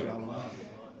fanam fulal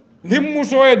nim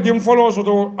muso e dim folo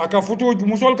soto aka futu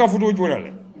musol ka futu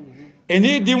julale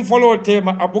eni dim folo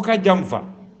tema abuka jamfa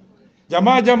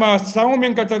jama sangu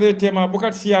min katare tema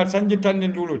buka siya sanji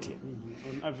tanin duluti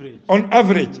on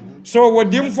average so wo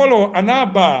dim folo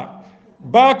anaba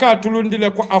baka tulundi le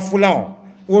ko afulan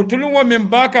wo tulungo min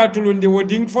baka tulundi wo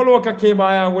dim folo ka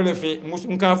kebaya wala fe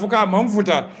nka fuka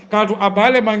manfuta ka to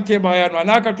abale man kebaya no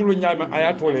anaka tulun nyama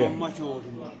ayatole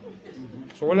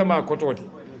so wala ma kototi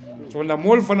so na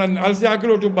mol fanan alsi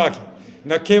akilo to baki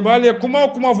na kebale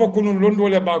kuma fo kunun londo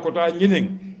le bako ta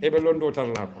nyinin e be londo tar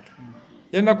la ko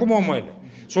yenda kuma moyle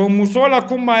so musola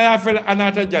kuma ya fel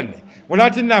anata janne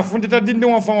walatin na fundita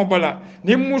dindingo famo bala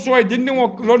ni muso e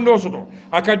dindingo londo soto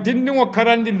aka dindingo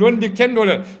karandi londi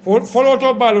kendole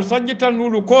foloto balu sanjitan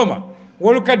lulu koma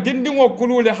woluka dindingo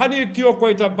kulule hani tiyo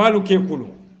koyta balu ke kulu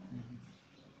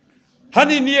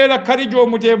hani ni ela karijo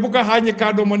mute buka hanyi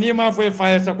kado mo ni ma fo e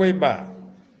fayesa koy ba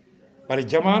bari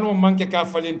jamano manke ka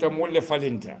falinta molle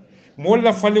falinta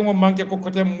molla falingo manke ko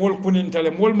kote mol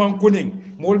kunintale mol man kunin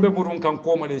mol be burun kan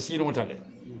koma de sino tale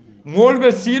mol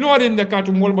be sinorin de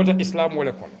katu mol bota islam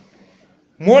wala ko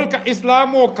mol ka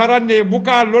islamo karande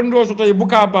buka londo so tay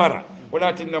buka bara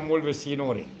wala tinna mol be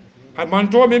sinori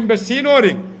amanto min be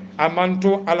sinori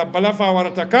amanto ala balafa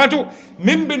warata katu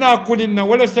min bina kuninna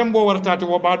wala sembo warata to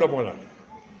bado bola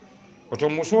oto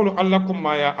musolu alla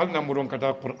kummaya alna muɗon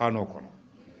kata qur'an o kono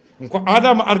ko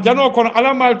adama arjano kono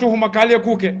alamal tuhuma kale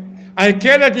kuke ay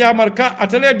kelet yamar ka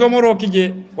atale domoro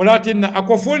kije walatinna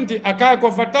ako funti aka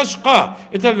ko fatashqa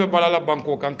italbe balala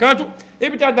banko kan katu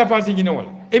ibita dafasi nyine wala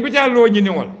ibita lo nyine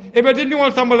wala ibita ni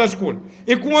wala sambala school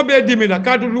e kuma be dimila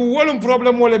katu lu wolum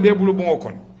problem wala be bulu bongo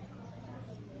kon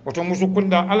oto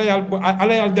musukunda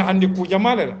ala yal de handi ku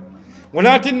jamale la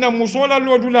walatinna musola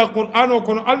lo dula qur'ano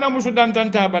kono alla musu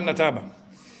dantanta banata ba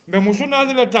be musuna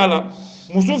dila tala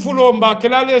musufulo mba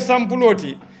kelale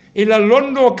sampuloti ila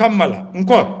londo kammala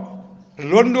nko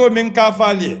londo min ka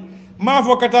falie ma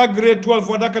fo kata grade 12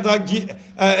 fo kata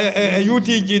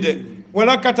UTG de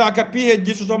wala kata ka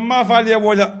PhD so ma falie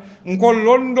wala nko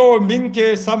londo min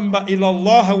ke samba ila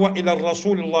Allah wa ila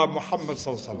Rasulullah Muhammad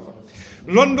sallallahu alaihi wasallam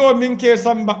londo min ke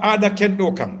samba ada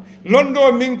keddo kan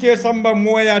londo min ke samba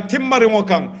moya timmari mo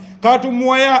kan katu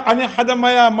moya ani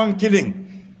hadamaya man killing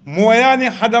moyani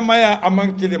hadamaya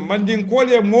aman kilim mandin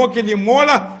kole mokili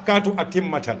mola katu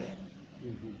atimmatale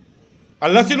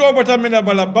Allah silo bata mina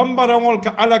bala bambarangol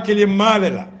ka ala kilim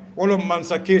malela wolo man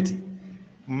saketi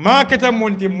maketa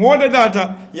monti moda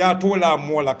data ya tola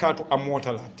mola katu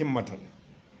amotala timmatale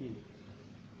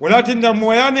walatinda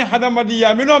moyani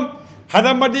hadamadiya minom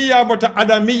hadamadiya bata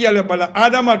adamiya le bala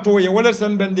adama toye wala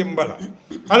sandandim bala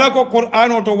ala ko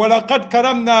qur'ano to wala qad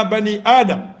karamna bani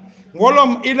adam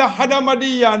wolom ila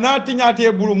hadamadiya nati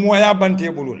nyate bulu moya bante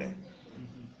bulu le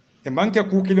e manke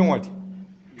ku kilin wati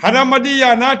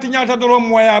hadamadiya nati nyata doro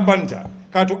moya banta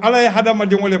katu alay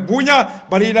hadamadi wole bunya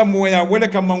bari ila moya wole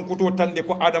kam mankuto tande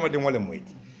ko adamadi wole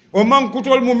moyti o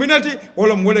mankutol mu'minati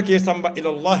wala wole ke samba ila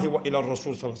Allah wa ila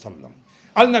Rasul sallallahu alaihi wasallam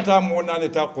alnata mo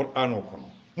naneta qur'ano kono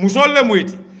musolle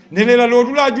moyti nelela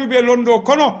lodula jube londo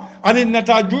kono anin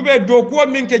nata jube do ko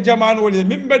minke jamanu wole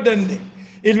min bedende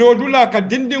ilodula ka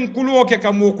dindin kuluwo ke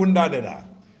ka mokundade la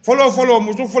folo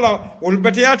musu fula wol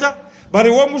betiyata bari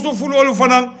wo musu fulol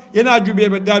fanan yana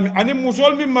jubebe dami ani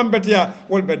musol min man betiya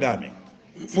wol be dami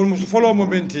ful musu folo mo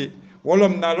benti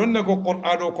wolom na lonne ko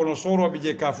qur'ano kono soro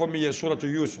bije ka fo mi suratu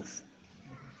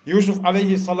yusuf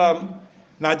alayhi salam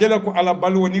na jela ko ala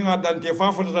balwo ni nga dante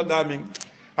fa fo ta dami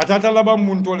atata laban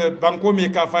mun tole banko mi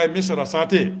ka fa misra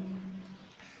sate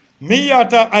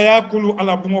miyata ayakulu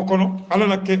ala bungo kono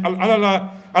alala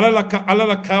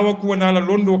kawa kuwa na ala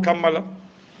londo kammala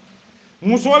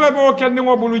musole bo kende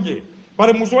ngo buluje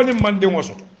bare musoni mande ngo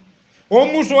soto o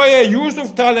musoye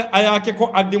yusuf tale ayake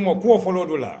ko addimo ko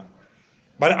folodula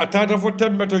bare atata fo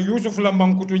tembeto yusuf la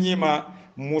mankutu nyima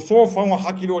muso fa ngo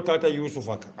hakilo tata yusuf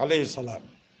aka alayhi salam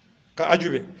ka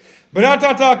ajube bare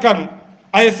atata kan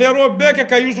ay fero beke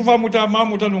ka yusufa muta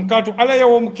mamuta nun katu ala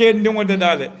yawum kende wonde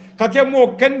dale kake mo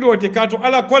kendoti katu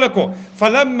ala koleko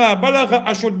falamma balagha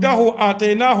ashuddahu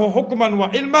atainahu hukman wa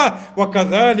ilma wa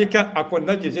kadhalika akon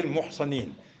najzil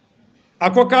muhsinin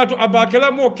ako katu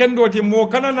abakela mo kendoti mo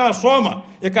kanana soma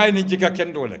e kayni jika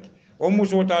kendolek o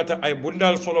muso tata ay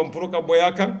bundal solom puruka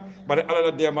boyakan bare ala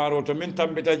la demaro to min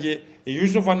tambitaje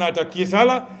yusufa nata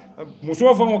kisala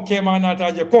muso fango kema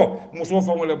nataje ko muso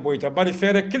fango le boyta bari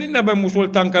fere kilina ba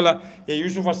musol tankala e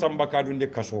yusufa samba kadunde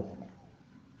kasoko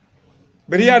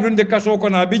beriya dunde kasoko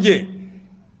na bije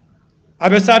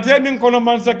abe sate min kono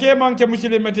man sake man ke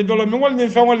muslimati dolo min wol min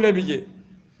fango le bije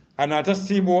anata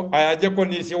sibo ayaje ko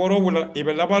ni si woro wula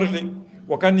ibe labarli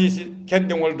wakani si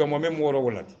kende wol do mo mem woro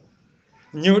wulati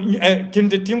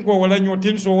kinde tinko wala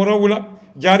nyotin so woro wula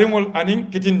jarimol anin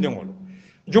kitindengol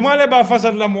jumale ba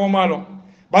fasal la mo malo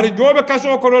bari dobe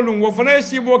kaso ko lum wo fana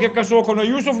sibo ke kaso ko no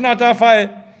yusuf nata fae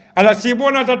ala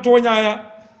sibo nata toñaya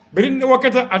birin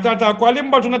wakata atata ko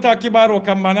alimbatu nata kibaro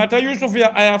kamma nata yusuf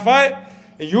ya aya fae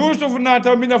yusuf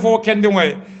nata mina fo kende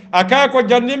moy aka ko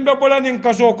jannimbe bolanin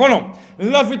kaso kono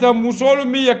lafita musolu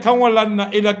mi ya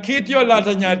kanwalanna ila kitiyo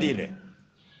lata nyadile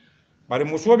bari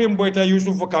musobi mboyta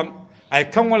yusuf kam ay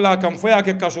kanwala kam foya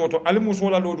ke kaso to al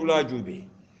musola lodula jube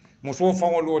muso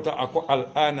fango lota ako al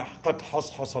ana qad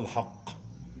hashas al haqq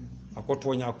ako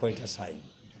tonya ko ita sai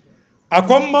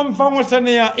ako man fango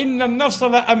saniya inna an-nafsa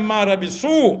la amara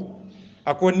bisu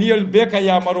ako niyal beka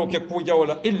ya maro ke kuja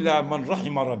wala illa man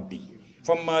rahima rabbi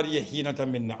famari hinata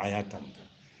min ayatan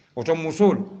oto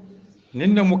musul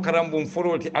ninna mukarambum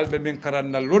foroti albe min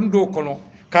karanna londo kono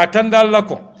ka tandalla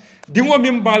ko dimo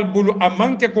min balbulu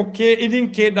amanke ko ke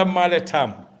idin ke dam male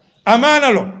tam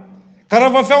amana lo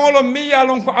karafa fewolo mi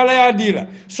yalon ko ala ya dila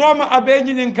soma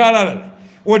abeji nin kalala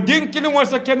o dinkini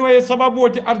wasa kenwo e sababu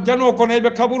oti arjano kono e be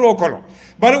kaburo kono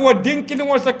bari o dinkini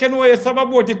wasa kenwo e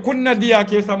sababu oti kunna diya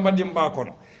ke sambandi mba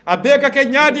kono abeka ke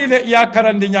nyaadile ya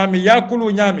karandi nyami ya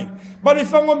kulu nyami bari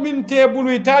fango min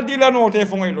tebulu ta dila no te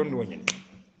fango londo nyin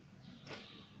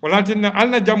walatin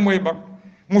alna jammoy ba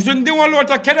musundi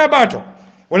walota kene bato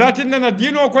walatinna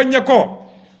dino konye ko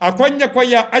akonye ko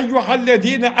ya ayyuhal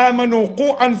ladina amanu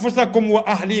qu anfusakum wa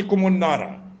ahlikum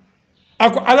an-nara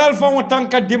ako alal fa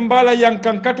tanka dimbala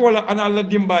yankan kat wala ana alla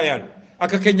dimbayal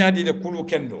aka kenyadi de kulu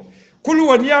kendo kulu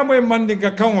waniya moy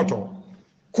mandinga kawoto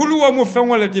kulu wa mu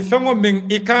fengola ti fengo min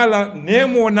ikala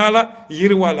nemo nala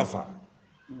yirwa lafa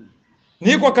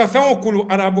ni ko ka fengo kulu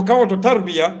arabu kawoto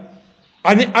tarbiya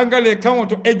ani angale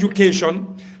kawoto education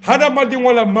hada madi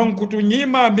wala mankutu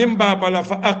nyima mimba bala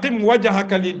fa aqim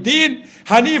wajhaka lid-din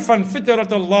hanifan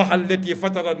fitrat Allah allati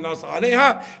fatara an-nas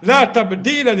 'alayha la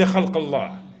tabdila li khalq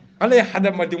Allah alay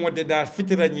hada madi wode da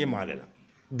fitra nyima la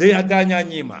de adanya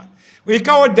nyima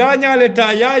ikawo danya le ta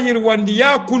yayir wandi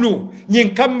ya kulu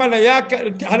nyin kammala ya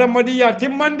hada madi ya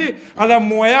timmandi ala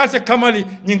moyase kamali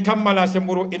nyin kammala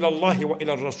semburu ila Allah wa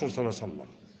ila rasul sallallahu alaihi wasallam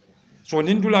so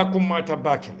nindula kumma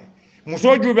tabakile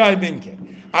muso jube ay benke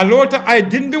alota ay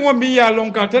dindingo mi ya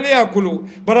lonka tele ya kulu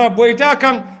bara boyta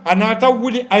kan anata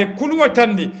wuli ay kulu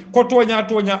watandi ko tonya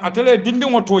atele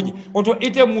dindingo toji oto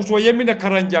ite muso yemina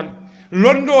karanjan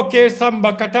londo ke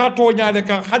samba kata tonya de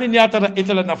kan hani nyatara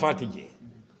itela nafatije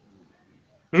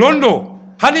londo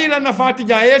hani la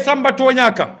nafatija e samba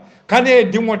tonya kan kane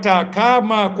dingota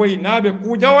kama koy nabe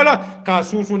kuja wala ka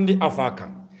susundi afaka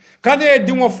kane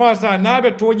dingo fasa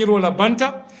nabe tonyiro la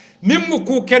banta mimmu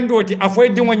ku kendoti afoy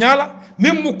dingo nyala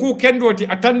mimmu ku kendoti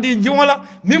atandi njola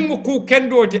mimmu ku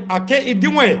kendoti ake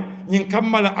idimoye nyin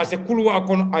kammala ase kulwa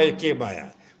akon ay kebaya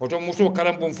oto muso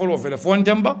karambum folo fele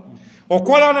fontemba o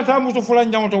kola na ta muso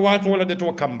fulan jangoto wato wala de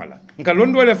to kammala nka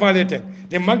londo le falete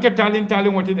de manke talin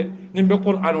woti de nimbe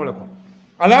qur'an wala ko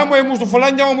ala moy muso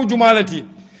fulan jango mu jumalati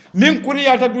min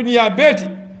kuriyata duniya beti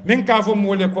min kafo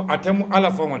mo le ko atamu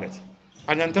ala famonati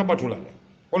ananta batula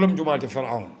olum jumalati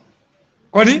fir'aun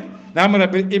kodi namala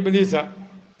bil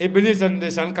iblisa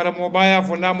nde san karamo baya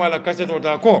fo namala kaseto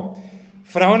ta ko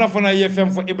fir'auna fana ye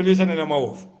fem fo iblisa ne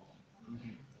mawo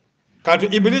kato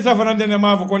iblisa fana ne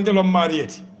mawo ko ndelo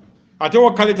mariyeti ate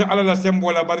wakalita ala la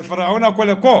sembola bari fir'auna ko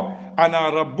le ko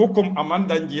ana rabbukum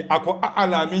amandanji ako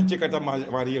ala min cikata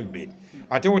mariyel be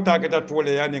ate wota kata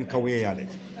tole yanin kawe yale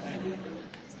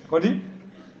kodi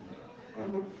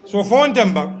so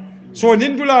fontemba so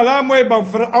nindula la moy ba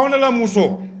fir'auna la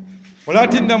muso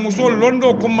walatinna muso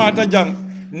londo kuma ta jang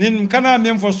nin kana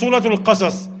min fo suratul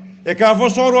qasas e ka fo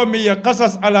soro mi ya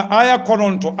qasas ala aya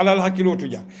kononto ala al hakilotu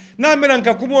ja na miran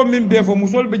ka kubo min be fo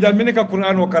musol be jamini ka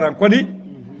qur'an o karan kodi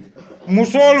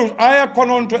musolu aya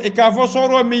kononto e ka fo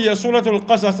soro mi ya suratul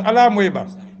qasas ala moyba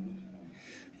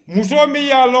muso mi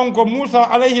ya lonko musa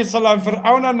alayhi salam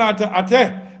fir'auna nata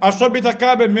ate asobita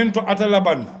kabe minto atala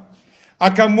banda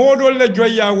aka modol le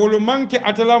joya wolu manke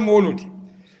atala moluti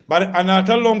bari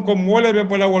anata lonko mole be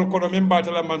bola wol kono min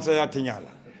batala mansa ya tinyala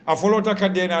afolota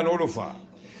kadena no lufa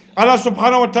ala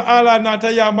subhanahu wa ta'ala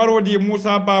nata ya marodi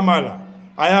musa ba mala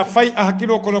aya fay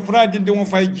hakilo kono fra dindi mo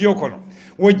fay jiyo kono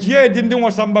wo jiye dindi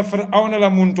mo samba fir'auna la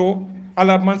munto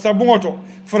ala mansa bungoto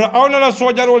fir'auna la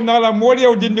sojarol na la moli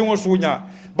o dindi mo sunya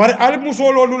bari al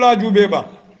musolo lula jube ba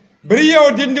bari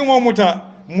o dindi mo muta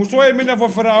muso e mina fo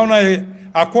fir'auna e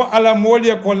ako ala moli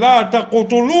ko la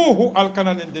taqtuluhu al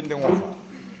kanan dindi mo fa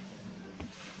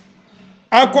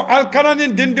ako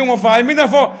alkananin dindingo fa mina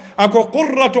fo ako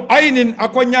qurratu aynin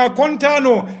ako nya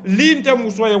kontano linte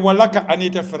musoye walaka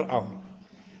anita fir'aun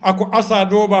ako asa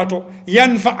dobato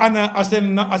yanfa'ana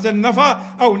asen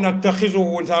nafa aw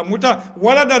nattakhizuhu muta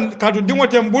waladan kadu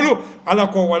dingoten bulu ala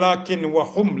ko walakin wa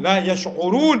hum la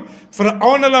yash'urun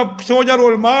fir'aun la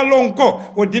sojarol malon ko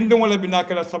o dindingo la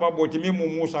binakala sababu timimu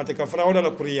musa te ka fir'aun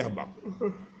la kuriyaba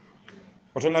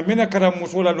oto na mina kara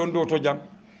musola londo to jam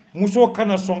muso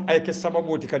kana son ayke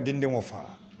sababu tika dindingo fa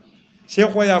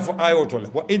sheikh wa yafu ayotole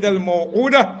wa idal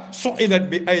maw'uda su'ilat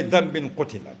bi ay dhanbin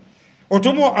qutilat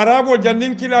otomo arabo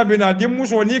jannin kila bina dim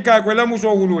muso ni ka ko la muso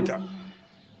wuluta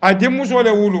a dim muso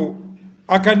le wulu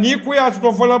aka ni ku ya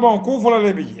to fola bon ku fola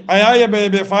le bi ayaye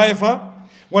be faifa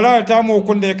wala ta mo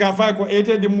kunde ka fa ko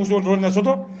ete dim muso to na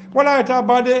soto wala ta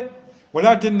bade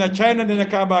wala tinna china ne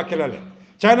ka ba kelale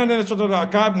china ne soto da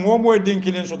ka momo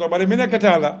dinkinin soto bare mina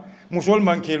katala musol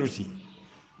man kelusi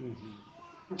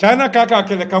chana kaka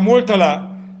kele kamol tala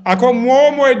ako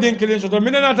momo e dinkilin soto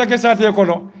minena ta kesate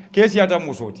kono kesi ata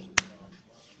musoti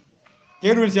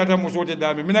kelu si ata musoti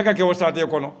dami minaka ke wasate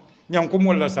kono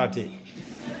nyankumol la sate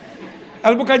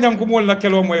albuka nyankumol la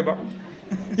kelo moyba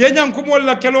ye nyankumol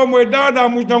la kelo moy dada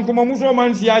mu nyankuma muso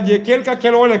man siaje kel ka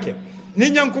kelo leke ni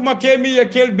nyankuma kemi ye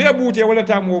kel be bute wala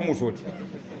ta mo musoti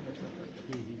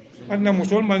anna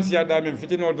musol man siada min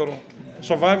fitino doro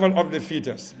survival of the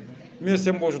fetus mi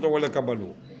sembo to wala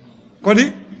kabalu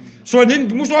kodi so nin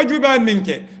muso juba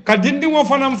minke ka dindi wo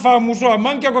fanam fa muso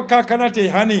manke ko ka kanate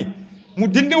hani mu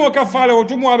dindi wo ka faale o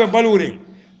tumo abe balure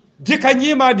jika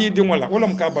nyima di dingola wala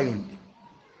ka balundi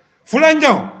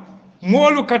fulanjaw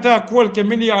molu kata kuwol ke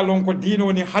min ya lon ko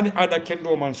dino ni hani ada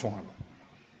kendo man so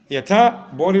yata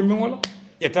bori min wala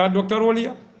yata docteur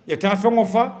waliya yata fengo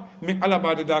fa min ala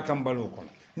bade da kam balo ko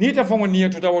ni ta fango ni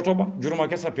to woto ba juruma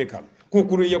ke sapekal ko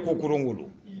kuru ye ko kuru ngulu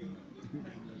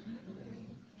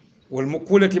wal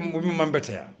mukulati mum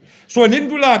mambata so nin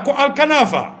dula ko al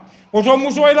kanafa oto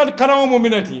muso ila karawo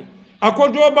muminati ako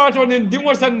do bato nin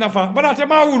dingo san nafa barata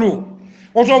ma wulu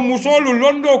oto musolu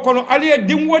londo kono aliye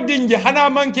dingo dinje hana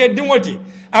manke dingoti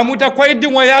amuta koy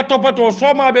dingo ya topato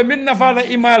soma be min nafa la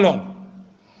imalon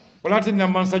walatin na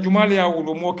mansa jumale ya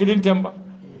wulu mo kilin temba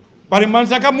bari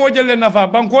mansa ka mo jelle nafa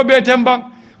banko be temba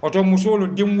oto musolu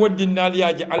dingo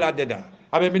dinnaliyaji ala deda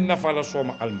abe min nafa la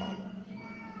soma almal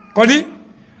kodi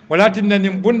walatin na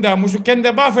nim bunda musu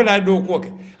kende ba fela do ko ke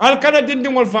al kana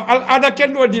dindingol fa al ada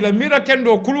kendo dila mira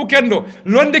kendo kulu kendo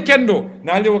londe kendo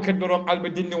nali wo kendo rom albe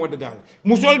dindingo de dal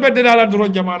musol be de dal do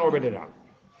jamano be de dal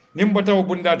nim bataw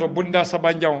bunda to bunda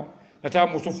sabanjaw nata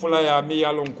musu fula ya mi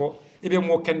yalon ko ibe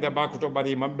mo kende ba ko to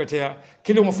bari mambete ya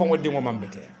kilo mo fango dingo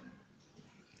mambete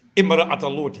imra'at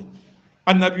luti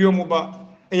annabiyo mu ba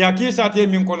ya ki sate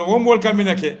min ko wo mol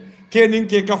kaminake kenin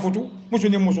ke kafutu musu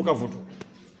ni musu kafutu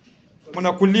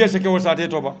muna kulliya sake wasate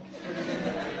to ba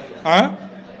ha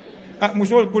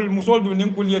musol du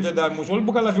nin kulliya da musol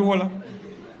buka la fi wala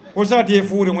wasate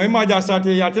fuuri mo ma ja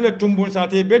sate ya tele tumbun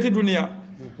sate beti duniya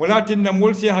walakin na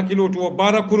mol si hakilo to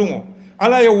barakurungo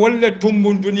ala yo wolle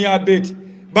tumbun duniya beti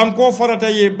banko farata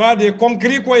ye bade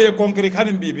concret ko ye concret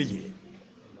hanin bibiji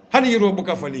hani yiro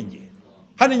buka falinje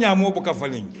hani nyamo buka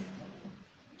falinje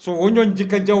so wonyon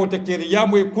jika jawta keri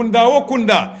yamoy kunda wo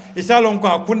kunda isalon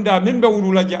ko kunda min be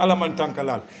wululaje alaman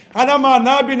tankalal adama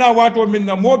nabina wato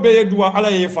minna mobe yedwa ala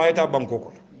ye fayta banko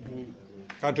ko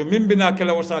kato min bina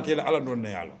kala wasati ala don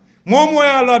yalo momo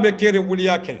ya ala be keri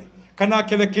wuliya kele kana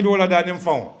kele kidola danim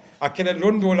fawo akele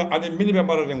londola ani min be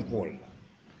mararen ko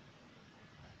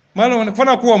malon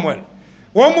fana ko mol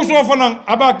wo muso fana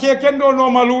aba ke kendo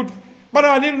no malut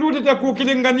bara ni ludita ku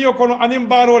kilinganiyo kono anim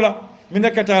barola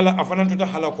minakatala afanantuta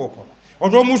halako ko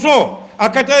oto muso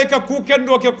akatay ka ku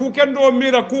kendo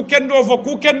mira ku kendo fo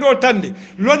ku kendo tandi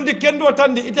londi kendo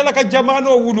tandi itala ka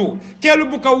jamano wulu kelu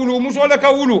buka wulu muso la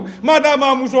ka wulu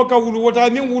madama muso ka wulu wota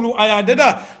min wulu aya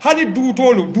dada hali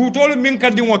dutolu min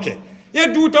kandi woke e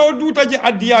duta je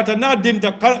adiyata na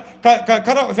dinta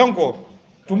kara fanko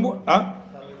tumbu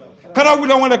kara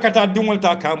wula wala kata dingol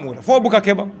ta kamura fo buka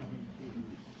keba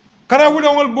kara wula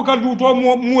wala buka duto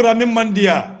mura min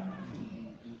mandiya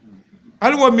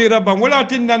alwa miraba wala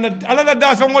tinna ala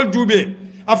da fangol jube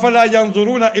afala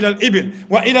yanzuruna ila al-ibil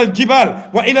wa ila al-jibal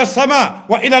wa ila as-sama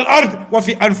wa ila al-ard wa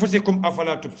fi anfusikum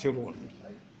afala tubsirun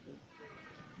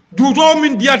duto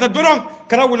min diata doron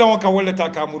kara wula waka wala ta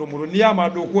kamuru niyama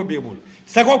do ko bebul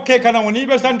sako ke kana woni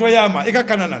be santo yama ika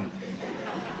kananan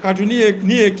katu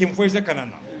niye kim foise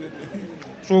kanana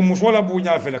so musola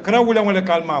bunya fela kara wula wala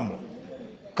kalmamo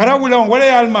kara wula wala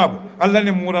yalmabo alla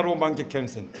ne muraro banke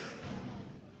kensen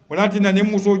walatina ni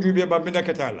muso jube bambina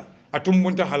katala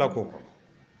atumbunta halako ko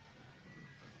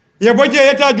ye boje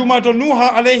yeta jumato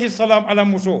nuha alayhi salam ala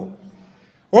muso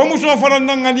o muso fanan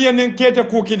nan ngani nen kete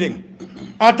ko kidin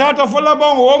atata fola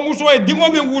bon o muso e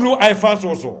dingo be wulu ay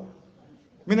faso so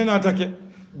minena take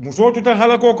muso tuta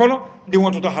halako kono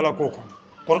dingo tuta halako ko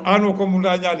qur'anu ko mun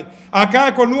da nyali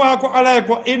aka ko nuha ko alay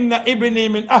ko inna ibni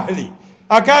min ahli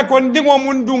aka ko ndimo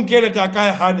mun dun kele ta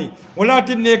kay hani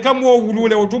walatin ne kam wo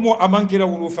wulule wotumo amankira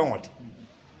wulu fanwati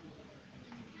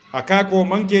aka ko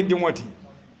manke dimwati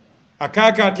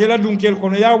aka ka tela dun kel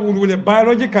kono ya wulule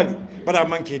biologically bara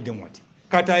manke dimwati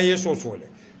kata yeso sole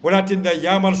walatin da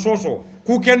yamal soso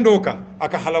ku kendo kan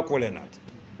aka halako le nat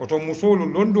oto musolu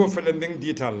londo fele nding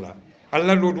ditalla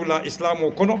alla lodula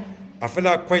islamo kono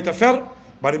afela koyta fer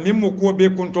bari mimmo ko be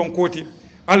kunton koti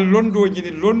al londo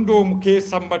jini londo ke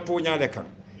samba to nyaale kan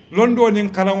londo nin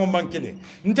kalango mankile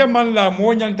nte man la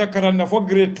mo nyanta karanna fo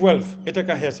grade 12 ete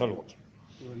ka hesalo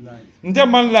nte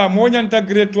man la mo nyanta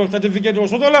grade 12 certificate o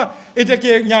sotola ete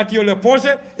ke nyaati yo le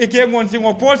pose e ke ngonti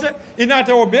ngo pose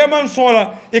inata o be man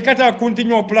sola e kata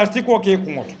continue plastique o ke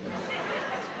kumoto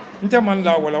nte man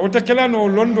la wala o tekelano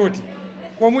londoti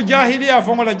ko mu jahiliya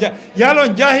fo ngola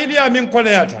yalon jahiliya min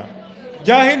koleyata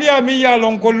jahiliya mi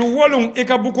yalon ko lu wolum e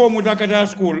ka buko mu dakata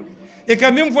school e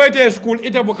ka min foyte school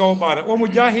ita buka o bara o mu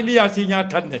jahiliya sinya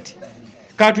tannati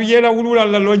katu yela wulula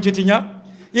la lonci tinya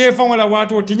ye fangola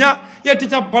wato tinya ye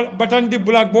tita batandi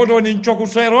blackboard ni choku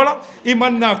serola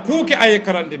imanna kuke ay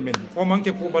karande men o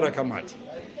manke ku baraka mati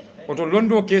oto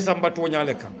londo ke samba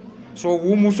toñale kam so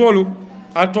wu musolu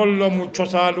atollo mu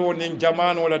cosalo nin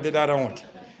jamano la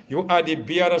dedarawonte you are the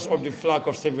bearers of the flag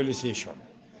of civilization.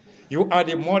 You are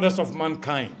the mothers of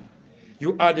mankind.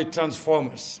 You are the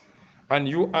transformers. And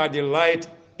you are the light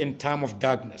in time of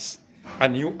darkness.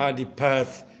 And you are the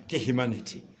path to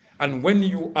humanity. And when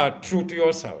you are true to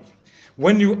yourself,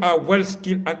 when you are well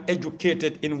skilled and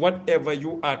educated in whatever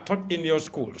you are taught in your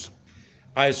schools,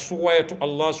 I swear to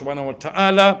Allah subhanahu wa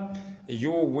ta'ala,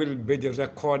 you will be the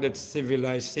recorded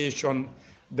civilization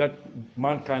that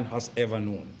mankind has ever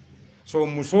known. So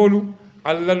musolu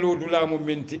alla lodula mo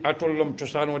menti atollom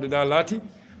cosano de dalati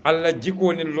alla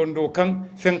jiko ni londo kan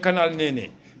fen kanal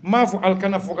nene mafu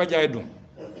alkana foga jay dum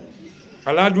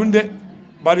ala dunde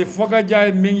bari foga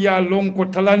jay min ya lon ko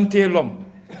talante lom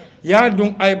ya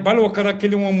dum ay balo kara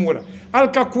kilimo mura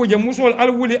alka kuje musol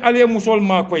alwuli ale musol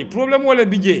ma koy problème wala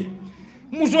bije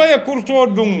musoye kurto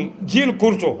dum jil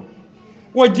kurto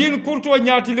wo jil kurto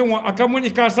nyaati mo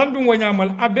akamuni ka sandum wo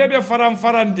nyamal abebe faram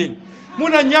farande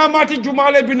muna nyamati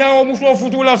jumale binawo muso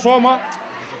futula soma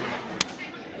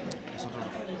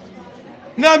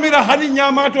namira hani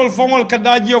nyamatol fongol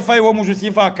kadaji o fay wo muso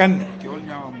sifa kan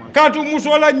katu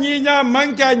musola nyinya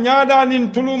manka nyada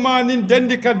nin tuluma nin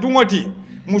dendi ka dungoti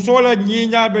musola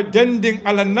nyinya be dending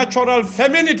ala natural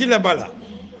femininity le bala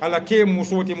ala ke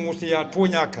musoti musiya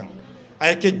tonya kan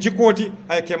ayke jikoti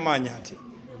ayke manyati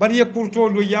bari ye kurto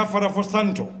do ya fara fo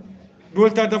santo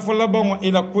dolta da fo labon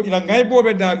ila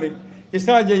ngaybobe dame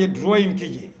isaje ye drawing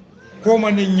kiji ko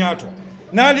man nyaato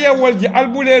nali walji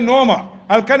albule noma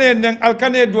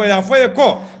alkane doya foye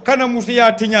ko kana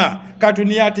musiya tinya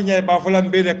katuniya tinya ba fulan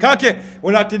bele kake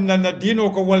walakin na dino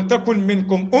ko wal takun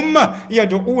minkum umma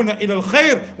yad'una ila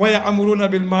alkhair wa ya'muruna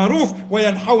bil ma'ruf wa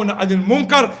yanhauna 'anil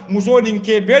munkar musonin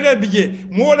ke bele bije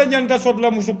mola nyanda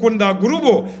sodla musukunda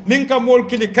grubo minka mol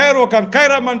kili kairo kan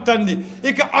kaira man tandi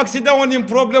ika accident woni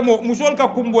problème musol ka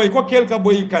kumboy ko kelka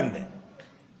boy kande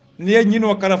ni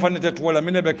ñino kala fanete to wala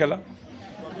mine be kala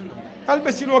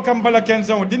albe silo kam bala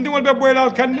kensan dindi wol be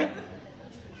boylal kanne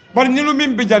bar nilu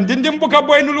min bijan dindi buka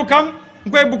boy nulu kan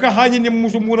ngoy buka hañi ni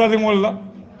musu murari wala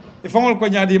e fangol ko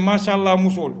nyaadi mashallah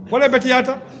musol wala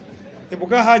betiyata e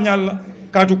buka hañal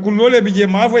katu kullole bije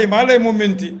ma fo e malay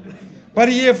momenti bar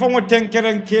ye fango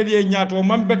tenkeren kedi nyaato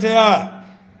man beteya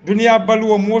duniya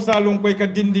baluwo musa lon koy ka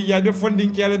dindi ya be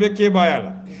fondin kele be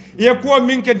kebayala ye ko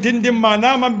min ke dindim ma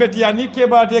na man betiya ni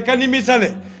kebate kani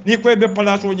misale ni koy be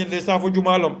place o nyinde safo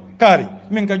jumalom kari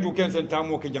min ka juken sen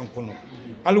tamo ke jankuno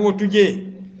alwo tuje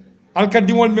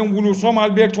alkadimol men wulu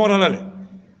somal be toralale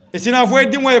e sina fo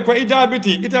edimo e ko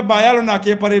idabiti ita bayalo na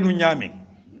ke pare nu nyame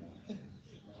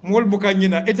mol buka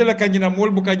nyina itela kanyina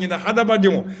mol buka nyina hadaba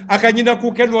dimo aka nyina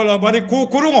ku ken wala bari ku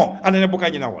kurumo anene buka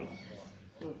nyina wala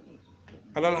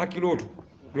alal hakilotu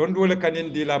don dole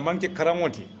kanin dila manke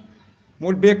karamoti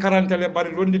mol be karantale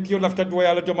bari londi tiyo lafta do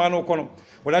yalla jamano kono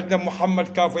walatina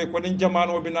muhammad ka fay ko nin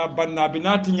jamano bina banna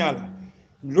bina tinyala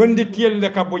londi tiyel le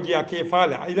ka bojiya ke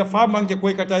fala ila fa manke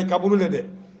koy katay kabulule de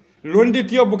londi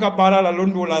tiyo buka barala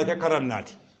londo la ka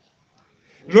karannati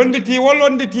londi ti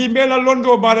wolondi ti mela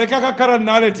londo bare ka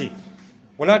karannaleti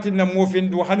walatina mofin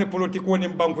du hane politiko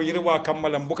nin banko yirwa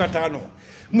kammala bukatano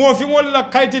mofin walla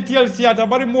kayti tiyel siyata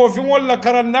bari mofin walla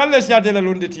karannale siyata la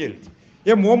londi tiyel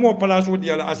e momo place o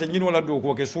diala asengin wala do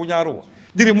ko ke suñaro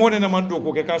diri mo ne man do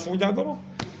ko ke ka suña doro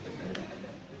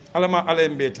alama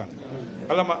alembe tan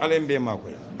alama alembe mako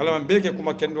alama beke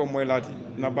kuma kendo moy lati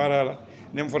na barala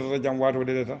nem fotata jam wato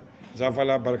de ta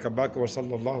zafala baraka bak wa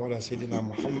sallallahu ala sayidina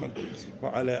muhammad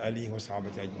wa ala alihi wa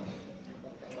sahbihi ajma'in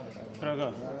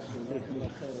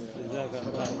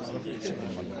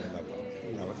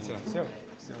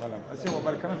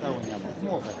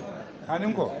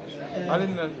hanimko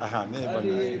alin aha ne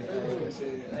bana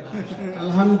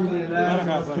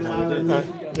alhamdulillah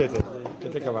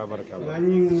tete ka baraka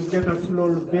mani jata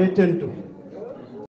fulol betento